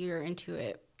like a year into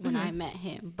it when I met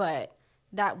him, but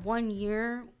that 1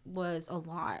 year was a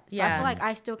lot. So I Yeah. feel like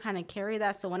I still kind of carry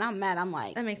that. So when I'm mad, I'm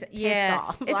like, That makes sense. pissed Yeah.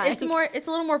 off. It's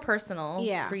a little more personal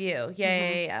Yeah. for you.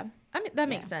 Yeah. I mean, that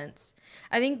makes sense.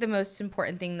 I think the most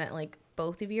important thing that like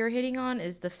both of you are hitting on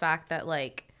is the fact that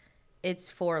like it's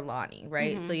for Lonnie,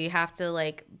 right? So you have to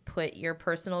like put your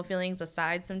personal feelings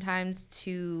aside sometimes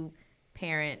to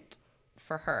parent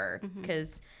for her.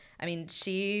 Because I mean,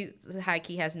 she high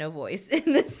key has no voice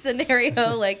in this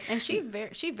scenario. Like, And she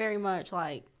very much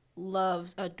like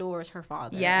loves, adores her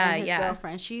father. Yeah, and his yeah.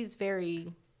 girlfriend. She's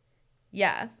very.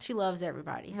 yeah, She loves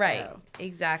everybody. right, So.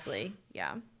 exactly,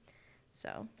 yeah.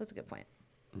 So that's a good point.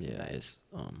 Yeah, it's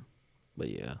but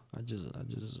yeah, I just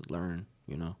learn,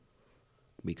 you know,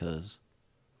 because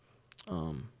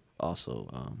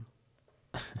also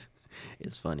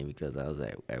it's funny because I was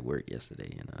at work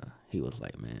yesterday and he was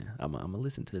like, "Man, I'm gonna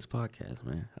listen to this podcast,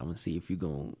 man. I'm gonna see if you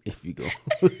go."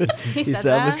 He said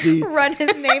said, "I'm gonna that? see." Run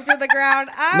his name to the ground.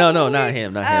 No, not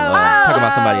him. Talking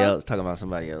about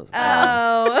somebody else.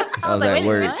 Oh, I was like, at wait,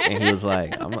 work what? and he was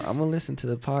like, "I'm gonna listen to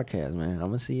the podcast, man. I'm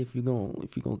gonna see if you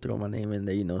gonna throw my name in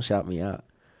there, you know, shout me out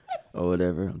or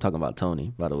whatever." I'm talking about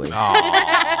Tony, by the way.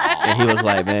 And he was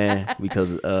like, "Man,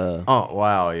 because Oh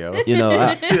wow, yo. you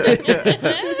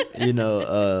know,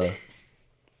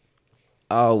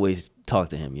 I always talk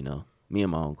to him, you know. Me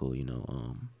and my uncle, you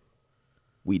know,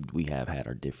 we have had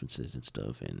our differences and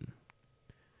stuff, and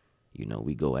you know,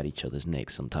 we go at each other's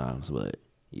necks sometimes, but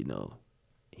you know,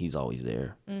 he's always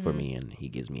there for me, and he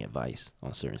gives me advice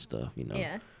on certain stuff, you know.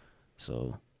 yeah.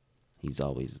 So he's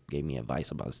always gave me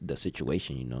advice about the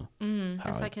situation, you know.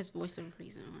 That's like his voice of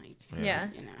reason. Like, Yeah.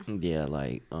 you know. Yeah,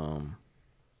 like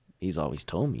he's always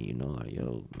told me, you know, like,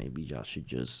 yo, maybe y'all should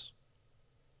just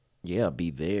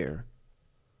be there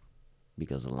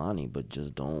because of Lonnie, but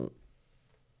just don't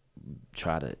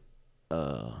try to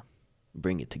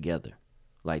bring it together.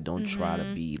 Like, don't try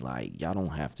to be like, y'all don't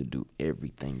have to do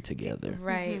everything together.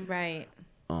 Right, right.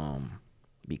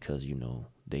 Because, you know,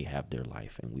 they have their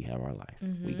life and we have our life.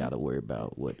 We got to worry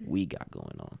about what we got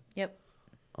going on. Yep.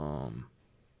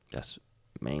 That's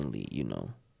mainly, you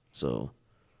know. So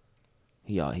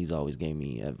he's always gave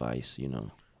me advice, you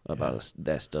know, about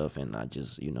that stuff, and I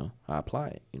just, you know, I apply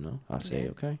it, you know. I say,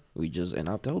 okay, and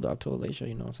I told Aleysha,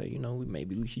 you know, I say, you know,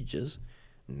 maybe we should just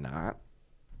not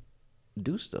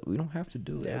do stuff. We don't have to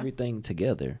do everything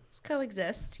together. Just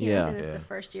coexist. Yeah. And it's the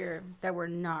first year that we're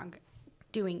not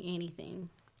doing anything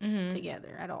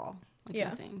together at all. Like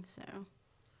nothing. So.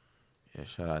 Yeah,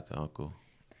 shout out to Uncle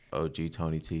OG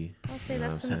Tony T. I'll say You know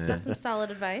that's what I'm saying? some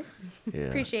solid advice. Yeah.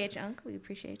 Appreciate you, Uncle. We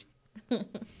appreciate you.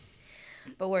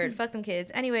 But word, fuck them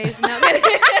kids. Anyways, no.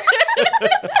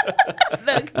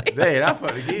 Dang, I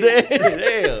fucking kid.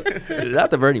 Damn.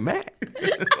 Not the Bernie Mac.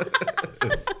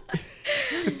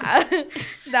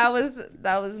 that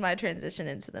was my transition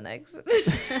into the next.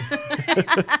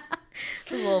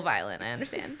 It's a little violent, I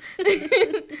understand.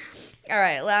 All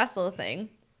right, last little thing.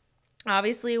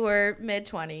 Obviously, we're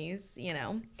mid-20s, you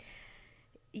know.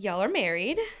 Y'all are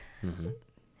married.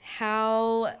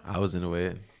 How... I was in the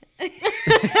wedding.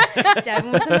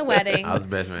 Devin was in the wedding. I was the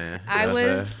best man. I Yeah,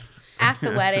 was at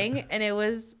the wedding, and it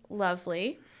was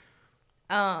lovely.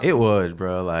 It was,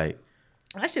 bro. Like,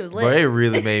 That shit was bro, it lit.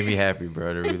 really made me happy,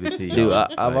 bro, to really see. Dude, y'all.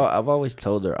 I've always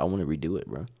told her I want to redo it,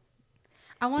 bro.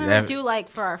 I wanted to do like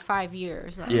for our 5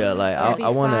 years. Like, Yeah, like I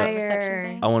want Fire. to reception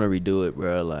thing. I want to redo it,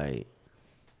 bro. like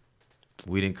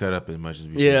we didn't cut up as much as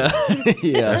we Yeah. should.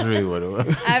 Yeah. That's really what it was.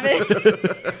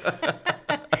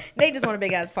 Nate just want a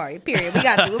big ass party. Period. We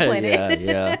got you. We'll plan Yeah, it.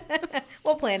 yeah.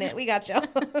 We'll plan it. We got you.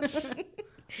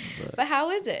 But how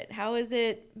is it? How is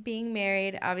it being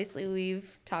married? Obviously,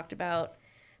 we've talked about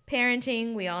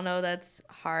parenting. We all know that's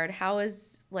hard. How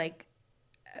is like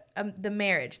the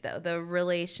marriage though? The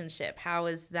relationship. How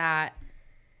is that?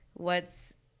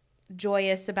 What's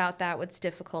joyous about that? What's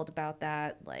difficult about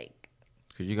that? Like,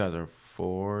 Because you guys are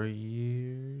 4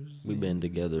 years. We've been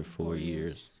together 4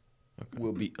 years.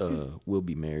 Okay. We'll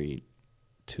be married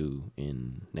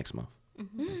in next month.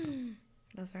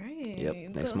 that's right.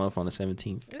 Yep, next month on the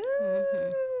 17th.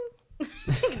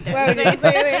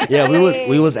 Yeah,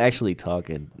 we was actually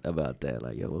talking about that.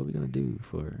 Like, yo, what are we gonna do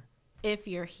for If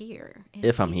you're here.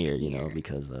 if I'm he's here, you know,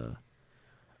 because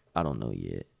I don't know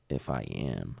yet if I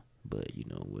am, but you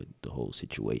know, with the whole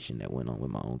situation that went on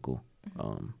with my uncle,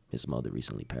 his mother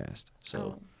recently passed,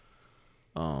 so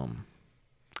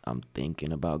I'm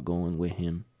thinking about going with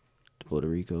him to Puerto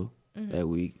Rico that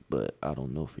week, but I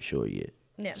don't know for sure yet.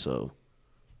 Yeah. So,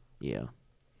 yeah.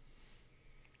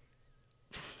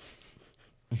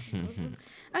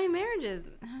 I mean, marriage is.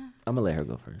 I'm gonna let her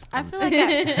go first. I feel like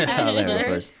at I'll let her go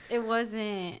first it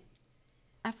wasn't.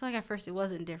 I feel like at first it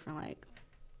wasn't different. Like,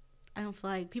 I don't feel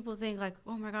like people think like,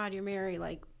 oh my God, you're married.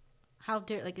 Like, how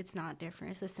dare like it's not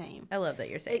different. It's the same. I love that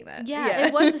you're saying that. Yeah,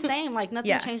 it was the same. Like nothing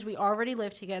Yeah. changed. We already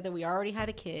lived together. We already had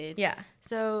a kid. Yeah.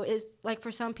 So it's like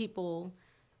for some people,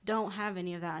 don't have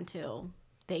any of that until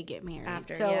they get married.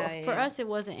 After, so yeah, for yeah. us, it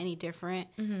wasn't any different.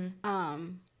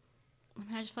 I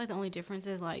mean, I just feel like the only difference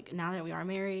is like now that we are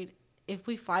married, if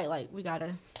we fight, like, we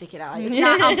gotta stick it out. Like, it's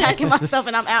not I'm packing my stuff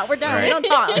and I'm out. We're done. Right. We don't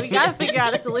talk. Like, we gotta figure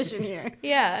out a solution here.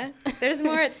 Yeah. There's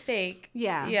more at stake.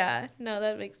 Yeah. Yeah. No,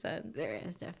 that makes sense. There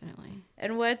is definitely.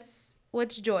 And what's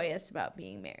joyous about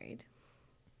being married?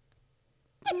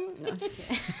 No, I'm just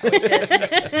kidding.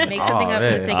 Aleysha, make something Aw, up for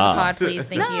the man. sake of the pod, please.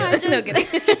 Thank No, you. I just-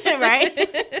 kidding. Right?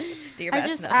 Do your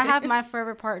best. No. I have my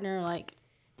forever partner. Like,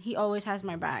 he always has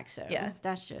my back. So Yeah.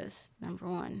 that's just number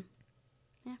one.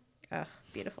 Ugh,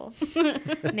 beautiful.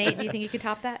 Nate, do you think you could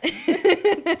top that?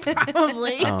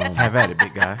 Probably. Have at it,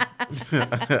 big guy.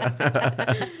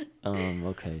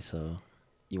 Okay, so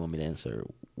you want me to answer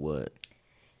what?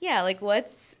 Yeah, like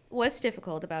what's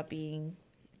difficult about being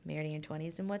married in your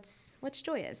 20s and what's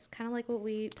joyous? Kind of like what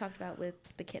we talked about with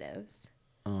the kiddos.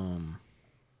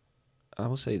 I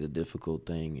would say the difficult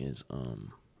thing is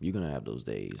you're gonna have those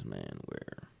days, man,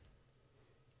 where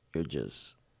you're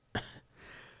just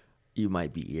you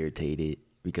might be irritated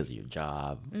because of your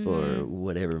job or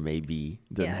whatever it may be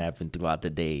doesn't happen throughout the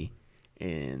day,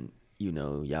 and you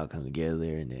know y'all come together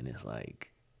and then it's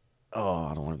like, oh,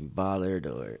 I don't want to be bothered,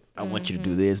 or I want you to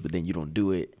do this, but then you don't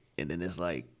do it, and then it's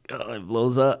like, oh, it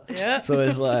blows up. Yep. So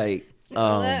it's like,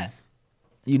 that.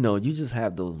 you know, you just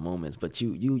have those moments, but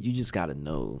you just gotta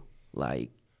know, like,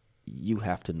 you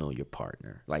have to know your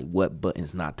partner, like what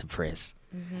buttons not to press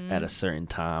at a certain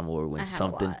time, or when I have a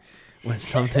something lot. when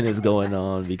something is going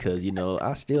on, because you know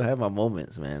I still have my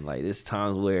moments, man. Like there's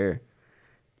times where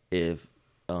if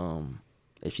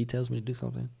she tells me to do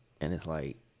something and it's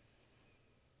like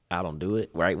I don't do it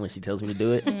right when she tells me to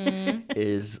do it,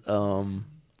 is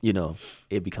you know,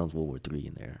 it becomes World War III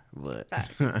in there. But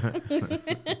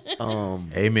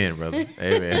Amen, brother.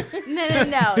 Amen.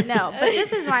 No. But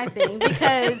this is my thing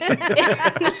because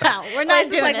no, we're not It's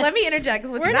doing like, it. let me interject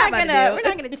because what We're you're not not gonna about to do. we're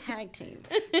not gonna tag team.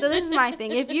 So this is my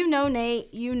thing. If you know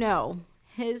Nate, you know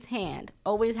his hand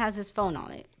always has his phone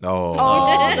on it Oh,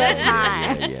 all the yeah,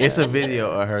 time. yeah, yeah. it's a video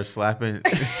of her slapping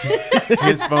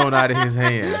his phone out of his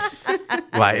hand.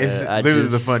 Like it's I literally the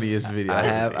just- funniest video. I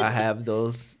I've ever have seen.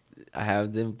 those. I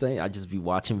have them things. I just be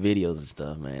watching videos and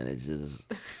stuff, man.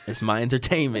 It's my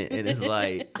entertainment, and it's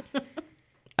like,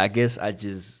 I guess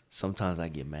sometimes I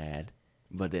get mad,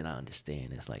 but then I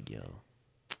understand. It's like, yo,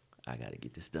 I gotta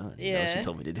get this done. You know, Yeah. she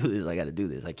told me to do this. I gotta do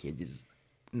this. I can't just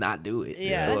not do it,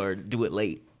 Yeah. or do it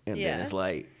late. And then Yeah. it's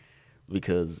like,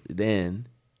 because then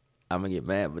I'm gonna get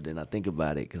mad, but then I think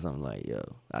about it because I'm like, yo,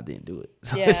 I didn't do it.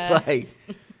 So Yeah. it's like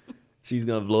she's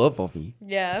gonna blow up on me.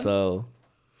 Yeah. So,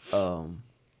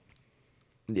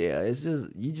 yeah, it's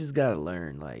just you just gotta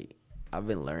learn. Like I've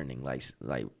been learning. Like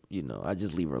you know, I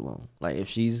just leave her alone. Like if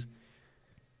she's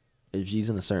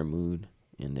in a certain mood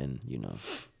and then you know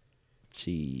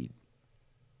she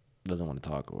doesn't want to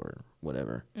talk or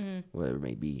whatever, whatever it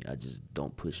may be, I just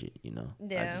don't push it. You know, I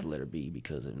Yeah. just let her be,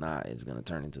 because if not, it's gonna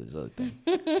turn into this other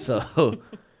thing. So,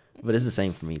 but it's the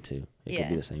same for me too. It could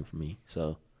be Yeah. the same for me.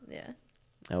 So Yeah.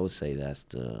 I would say that's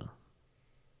the,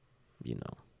 you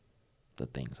know, the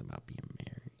things about being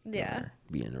married. Yeah. Or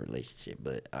being in a relationship.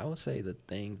 But I would say the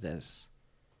things that's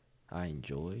I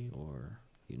enjoy, or,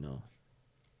 you know,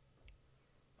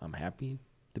 I'm happy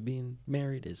to being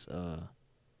married is,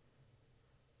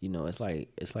 you know, it's like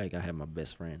I have my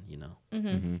best friend, you know,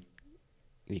 Mm-hmm.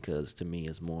 because to me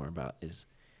it's more about,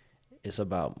 it's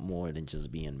about more than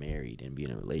just being married and being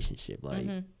in a relationship. Like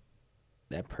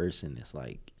that person is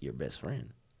like your best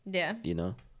friend. Yeah. You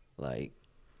know, like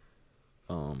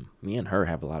me and her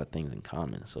have a lot of things in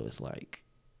common, so it's like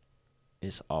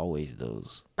it's always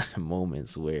those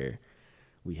moments where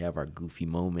we have our goofy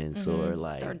moments, or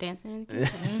like Start dancing in the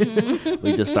kitchen.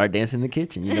 we just start dancing in the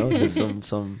kitchen, you know, just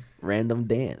some random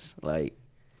dance, like.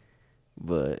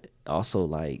 But also,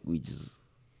 like,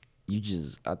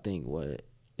 I think what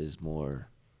is more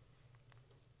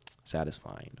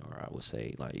satisfying, or I would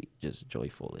say like just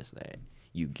joyful, is that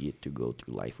you get to go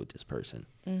through life with this person,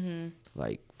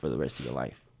 like for the rest of your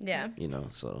life, Yeah. you know.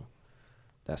 So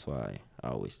that's why I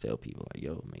always tell people, like,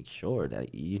 yo, make sure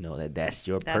that you know that's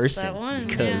your That's person, that one,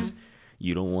 because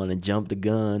you don't want to jump the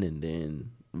gun and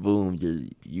then boom,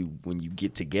 you when you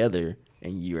get together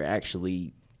and you're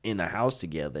actually in a house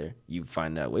together, you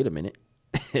find out, wait a minute.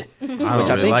 I don't I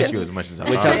really think like that- you as much as I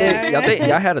Which thought. I think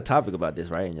y'all had a topic about this,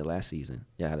 right, in your last season.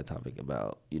 Y'all had a topic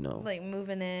about, you know, Like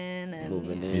moving in and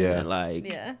moving in, Yeah. and like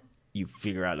Yeah. you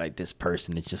figure out like this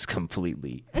person is just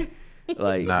completely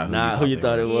like Not not who who you you thought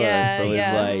thought they it were. was. Yeah, So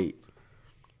yeah. it's like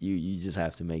you just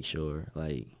have to make sure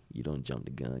like you don't jump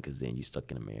the gun, because then you're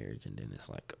stuck in a marriage, and then it's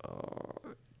like,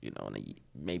 oh, you know,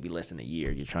 maybe less than a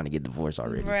year you're trying to get divorced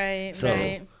already. Right. So-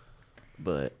 Right.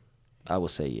 But I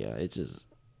would say, yeah, it's just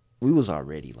we was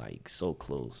already like so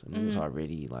close, and we was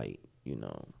already like, you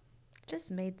know, Just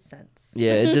made sense.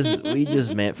 Yeah, we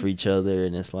just meant for each other,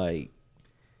 and it's like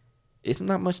it's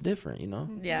not much different, you know.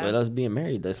 Yeah. But us being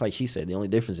married, that's like she said. The only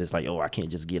difference is like, oh, I can't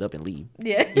just get up and leave.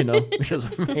 Yeah. You know, because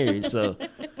we're married. So,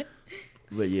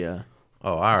 but yeah.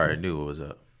 Oh, I already knew what was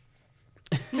up.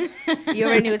 You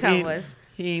already knew what time it was.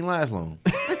 He ain't last long.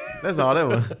 That's all that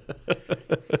was.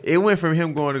 It went from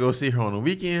him going to go see her on the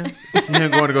weekends to him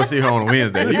going to go see her on a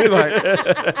Wednesday. You be like,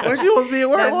 "Where's you supposed to be at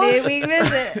work?" That boy?" midweek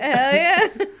visit. Hell yeah.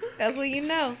 That's what you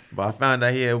know. But I found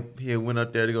out he had went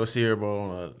up there to go see her,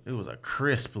 bro. It was a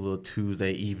crisp little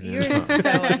Tuesday evening You're or something. so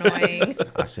annoying.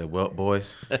 I said, "Well,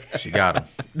 boys, she got him.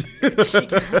 Let's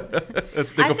stick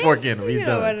a fork in him. He's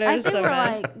done." I think we're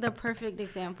like the perfect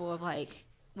example of like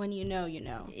when you know, you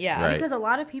know. Yeah. Right. Because a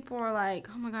lot of people are like,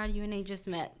 oh my God, you and Nate just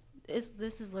met.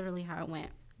 This is literally how it went.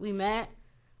 We met,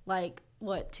 like,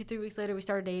 2-3 weeks later we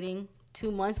started dating. 2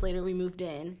 months later we moved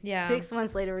in. Yeah. 6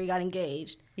 months later we got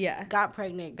engaged. Yeah. Got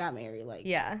pregnant, got married. Like,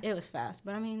 Yeah. it was fast.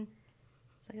 But I mean,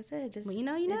 Like I said, just well, you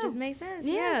know, you know. It just makes sense.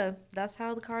 Yeah. Yeah. That's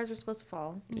how the cards were supposed to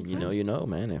fall. And you know,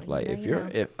 man. If like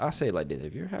if I say it like this,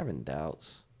 if you're having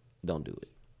doubts, don't do it.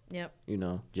 Yep. You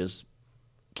know, just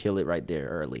kill it right there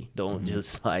early. Don't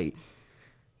just like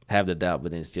have the doubt,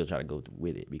 but then still try to go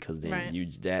with it, because then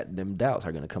Right. them doubts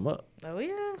are gonna come up. Oh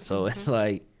yeah. So it's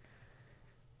like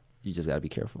you just gotta be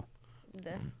careful.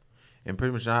 Yeah. And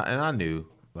pretty much, I knew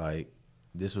like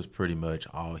this was pretty much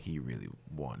all he really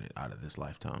wanted out of this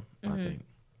lifetime. I think,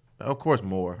 of course,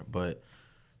 more, but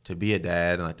to be a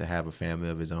dad and like to have a family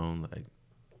of his own, like,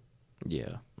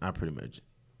 Yeah. I pretty much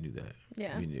knew that.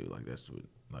 Yeah. We knew like that's what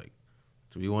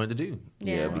he wanted to do.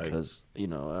 Yeah. Like, Because you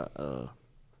know,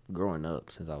 growing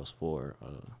up since I was 4,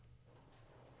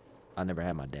 I never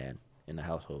had my dad in the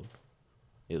household.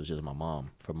 It was just my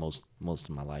mom for most of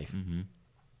my life,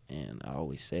 and I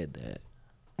always said that,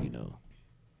 you know,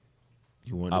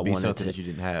 you wanted to be something that you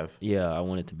didn't have. yeah, I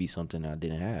wanted to be something I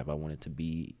didn't have. I wanted to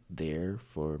be there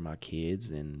for my kids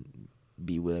and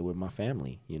be with my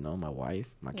family, you know, my wife,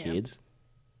 my kids,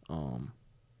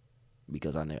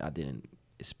 because I didn't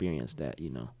experience that, you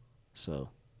know, so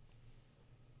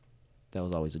that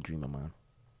was always a dream of mine.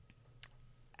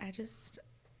 I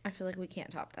feel like we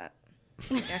can't top that.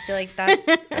 Like, I feel like that's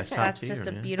top tier, just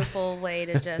a man. beautiful way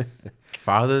to just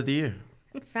Father of the Year.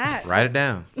 fact. Write it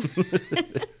down.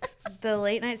 The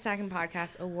Late Night Stacking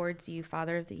Podcast awards you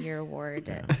Father of the Year award.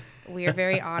 We are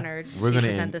very honored We're to gonna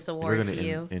present this award to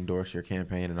you. endorse your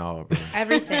campaign and all, bro.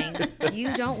 Everything.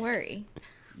 You don't worry.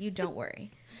 You don't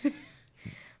worry.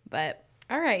 But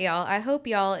all right, y'all. I hope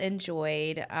y'all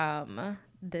enjoyed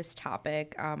this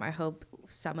topic. I hope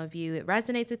some of you, it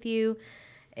resonates with you.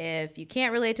 If you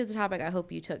can't relate to the topic, I hope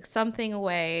you took something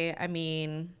away. I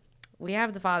mean, we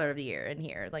have the Father of the Year in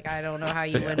here. Like, I don't know how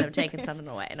you wouldn't have taken something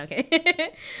away.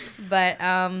 Okay. But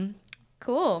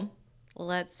cool.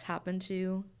 Let's hop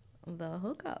into the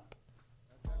hookup.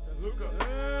 Holla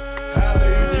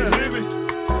if you hear me.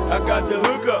 I got the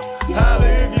hookup. Holla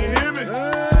if you hear me.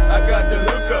 I got the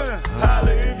hookup.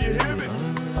 Holla if you hear me.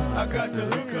 I got the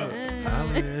hookup.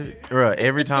 Bro,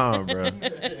 every time, bro.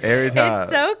 Every time.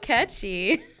 It's so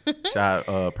catchy. Shout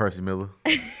out Percy Miller.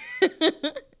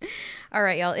 All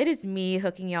right, y'all. It is me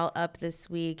hooking y'all up this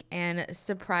week. And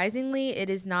surprisingly, it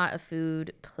is not a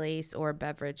food place or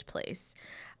beverage place.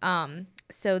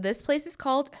 So this place is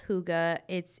called Hygge.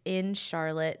 It's in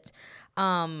Charlotte.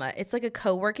 It's like a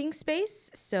co-working space.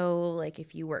 So like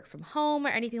if you work from home or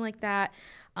anything like that,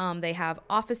 they have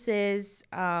offices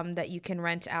that you can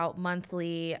rent out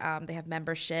monthly. They have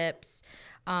memberships.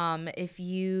 If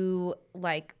you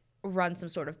like run some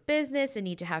sort of business and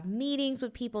need to have meetings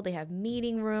with people, they have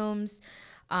meeting rooms.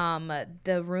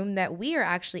 The room that we are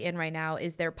actually in right now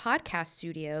is their podcast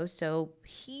studio. So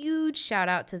huge shout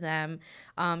out to them.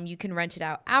 You can rent it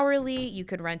out hourly. You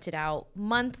could rent it out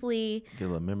monthly. Get a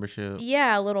little membership.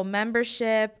 Yeah, a little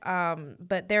membership.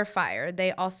 But they're fire.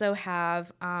 They also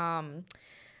have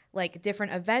like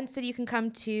different events that you can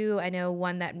come to. I know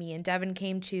one that me and Devin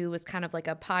came to was kind of like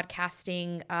a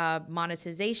podcasting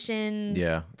monetization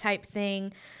type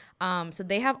thing. So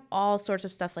they have all sorts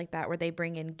of stuff like that where they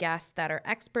bring in guests that are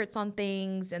experts on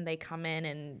things and they come in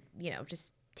and, you know,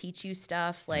 just teach you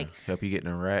stuff like help you get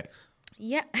them racks.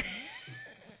 Yeah.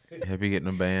 Help you get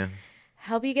them bands.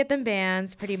 Help you get them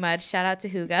bands, pretty much. Shout out to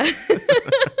Hygge.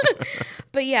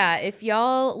 But yeah, if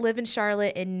y'all live in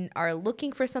Charlotte and are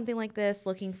looking for something like this,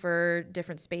 looking for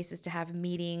different spaces to have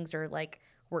meetings or like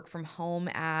work from home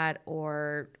at,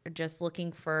 or just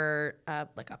looking for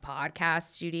like a podcast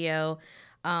studio,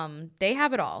 they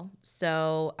have it all.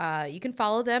 So you can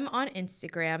follow them on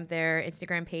Instagram. Their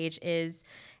Instagram page is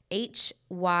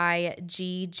HYGGECLT.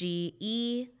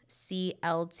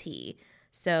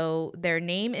 So their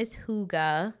name is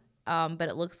Huga, but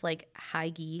it looks like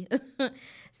Heige.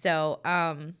 So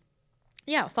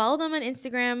yeah, follow them on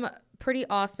Instagram. Pretty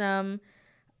awesome.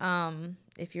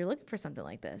 If you're looking for something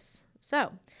like this.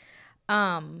 So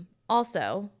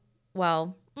also,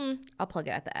 well, I'll plug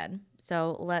it at the end.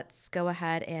 So let's go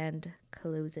ahead and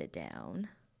close it down.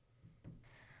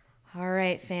 All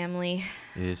right, family.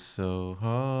 It's so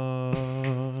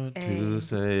hard to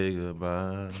say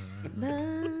goodbye.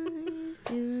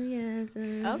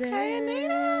 Okay,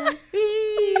 Anita.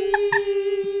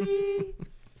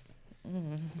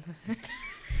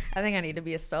 I think I need to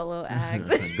be a solo act.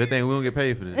 Good thing we don't get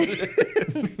paid for this.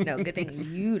 No, good thing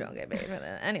you don't get paid for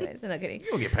that. Anyways, no kidding.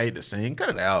 You don't get paid to sing. Cut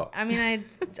it out. I mean,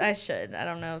 I should. I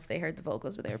don't know if they heard the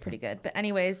vocals, but they were pretty good. But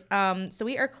anyways, so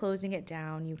we are closing it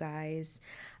down, you guys.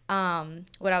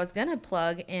 What I was gonna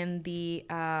plug in the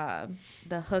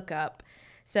hookup.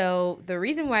 So the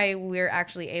reason why we're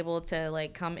actually able to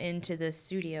like come into the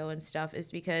studio and stuff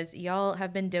is because y'all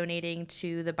have been donating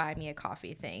to the Buy Me a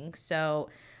Coffee thing. So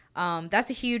that's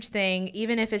a huge thing.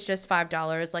 Even if it's just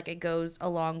 $5, like it goes a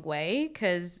long way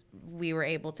because we were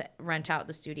able to rent out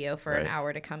the studio for an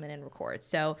hour to come in and record.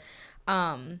 So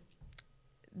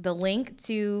the link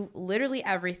to literally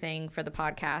everything for the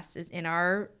podcast is in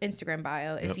our Instagram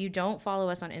bio. If you don't follow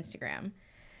us on Instagram,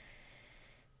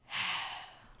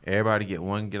 everybody get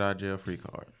one get out of jail free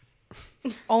card.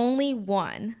 only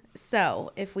one.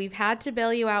 So if we've had to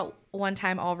bail you out one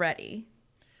time already,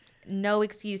 no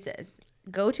excuses.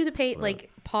 Go to the page,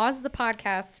 like pause the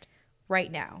podcast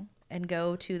right now and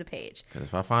go to the page. Because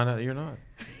if I find out you're not,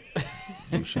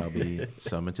 you shall be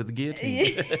summoned to the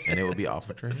guillotine, and it will be off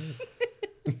of your head.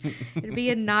 It'd be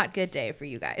a not good day for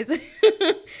you guys.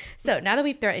 So now that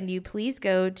we've threatened you, please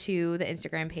go to the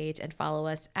Instagram page and follow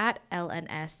us at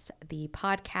LNS the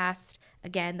podcast.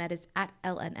 Again, that is at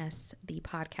LNS the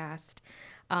podcast.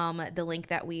 The link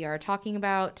that we are talking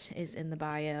about is in the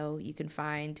bio. You can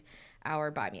find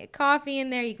our Buy Me a Coffee in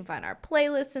there. You can find our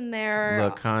playlist in there. The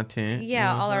content.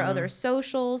 Yeah, you know all what our I'm other saying?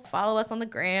 socials. Follow us on the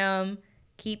gram.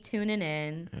 Keep tuning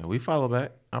in. Yeah, we follow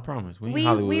back. I promise. We ain't We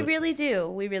Hollywood. really do.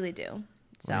 We really do. We ain't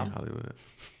So, Hollywood.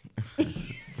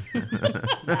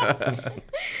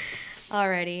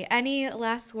 alrighty. Any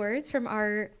last words from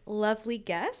our lovely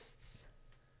guests?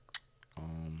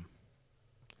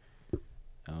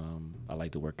 I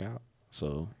like to work out,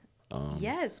 so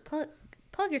Yes, plug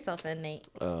yourself in, Nate.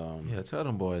 Yeah, tell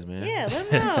them boys, man. Yeah, let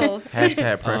them know.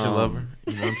 Hashtag pressure lover.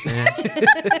 You know what I'm saying?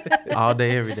 All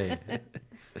day, every day.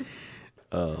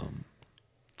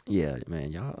 yeah,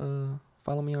 man, y'all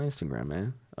follow me on Instagram,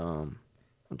 man. I'm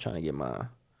trying to get my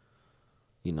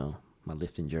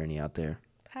lifting journey out there.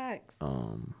 Facts.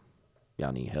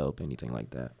 Y'all need help, anything like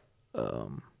that.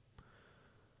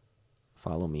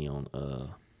 Follow me on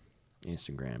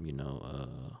Instagram,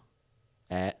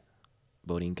 at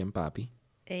Borinquen Papi.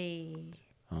 Hey.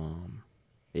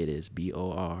 It is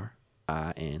BORINQUENPAPI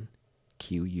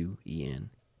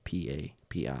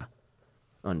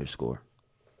 _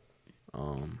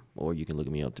 or you can look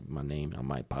me up to my name. I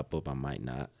might pop up, I might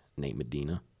not. Nate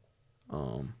Medina.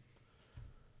 But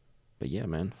yeah,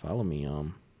 man, follow me.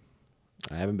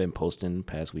 I haven't been posting the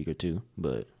past week or two,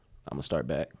 but I'm gonna start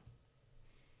back.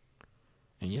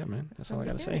 And yeah, man, that's all I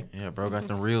gotta say. Yeah, bro, got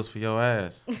them reels for your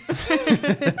ass.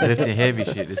 Lifting heavy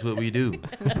shit. That's what we do.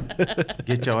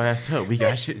 Get your ass up. We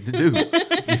got shit to do.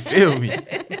 You feel me?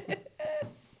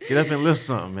 Get up and lift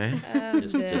something, man.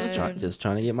 Just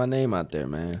trying to get my name out there,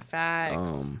 man. Facts.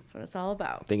 That's what it's all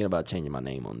about. Thinking about changing my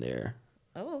name on there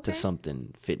Oh, okay. to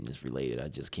something fitness related. I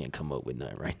just can't come up with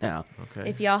nothing right now. Okay.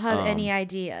 If y'all have any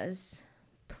ideas,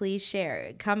 please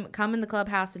share. Come in the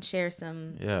clubhouse and share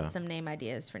some name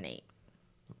ideas for Nate.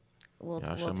 We'll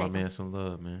Y'all show take my 'em. man some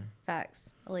love, man.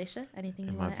 Facts. Aleysha, anything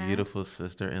And you my want to add? beautiful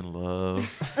sister in love.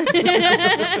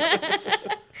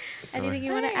 Anything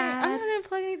you want to I'm not add? gonna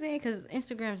plug anything because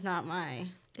Instagram's not my.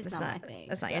 It's not my thing.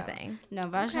 That's not your so. thing. No,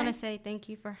 but I just Okay. want to say thank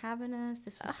you for having us.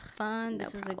 This was fun. no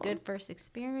This was problem. a good first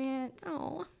experience.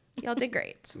 Oh, y'all did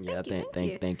great. Yeah,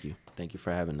 thank you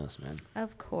for having us, man.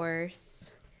 Of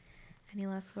course. Any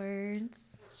last words?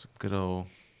 Some good old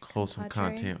wholesome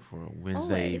Padre? content for a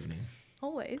Wednesday evening.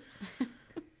 Always.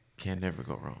 Can't never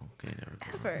go wrong. Can't never go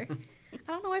wrong. Ever. I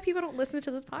don't know why people don't listen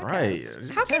to this podcast. Right.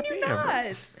 Just How can tap you in, bro.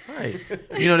 not? Right.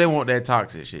 You know they want that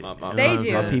toxic shit. They You know what I'm do.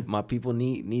 saying? My people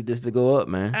need this to go up,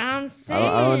 man. I'm I saying.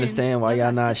 don't understand why What y'all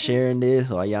about not stickers? sharing this,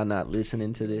 why y'all not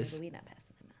listening to this. We not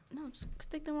passing them out. No, just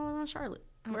stick them all around Charlotte.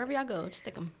 Wherever y'all go, just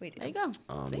stick them. We do. There you go.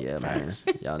 Yeah, man.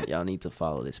 y'all need to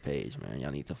follow this page, man. Y'all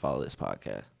need to follow this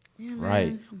podcast. Yeah, man.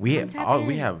 Right. Come tap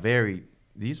in.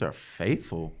 These are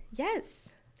faithful.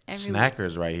 Yes.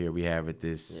 snackers right here we have at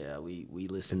this. Yeah, we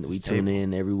listen. At We this tune table.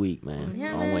 in every week, man.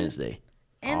 Yeah, On man. Wednesday.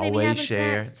 And they be Always having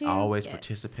share, snacks, too. always Yes.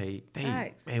 participate.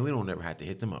 Facts. Man, we don't ever have to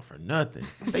hit them up for nothing.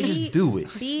 They Be- just do it.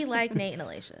 Be like Nate and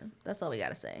Aleysha. That's all we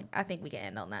gotta say. I think we can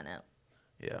end on that note.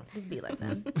 Yeah. Just be like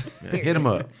them. Man, hit them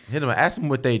up. Hit them up. Ask them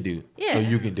what they do. Yeah. So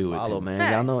you can do it Follow, too. man.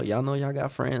 Facts. Y'all know y'all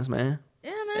got friends, man. Yeah,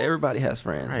 man. Everybody has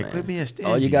friends, Right, man. quit being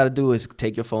All you stingy. got to do is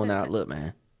take your phone That's out. it. Look,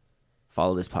 man.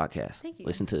 Follow this podcast. Thank you.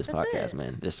 Listen to this That's podcast, it.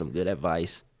 man. There's some good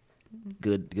advice,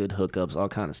 good hookups, all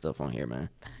kind of stuff on here, man.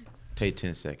 Take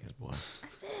 10 seconds, boy.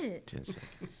 That's it. 10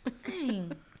 seconds.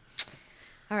 Dang.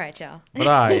 All right, y'all. But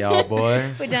all right, y'all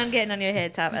boys. We're done getting on your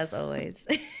head top as always.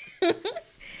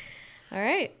 All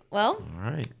right. Well,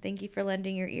 All right. thank you for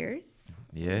lending your ears.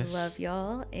 Yes. Love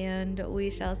y'all, and we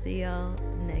shall see y'all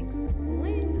next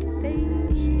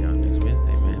Wednesday. See y'all next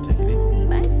Wednesday.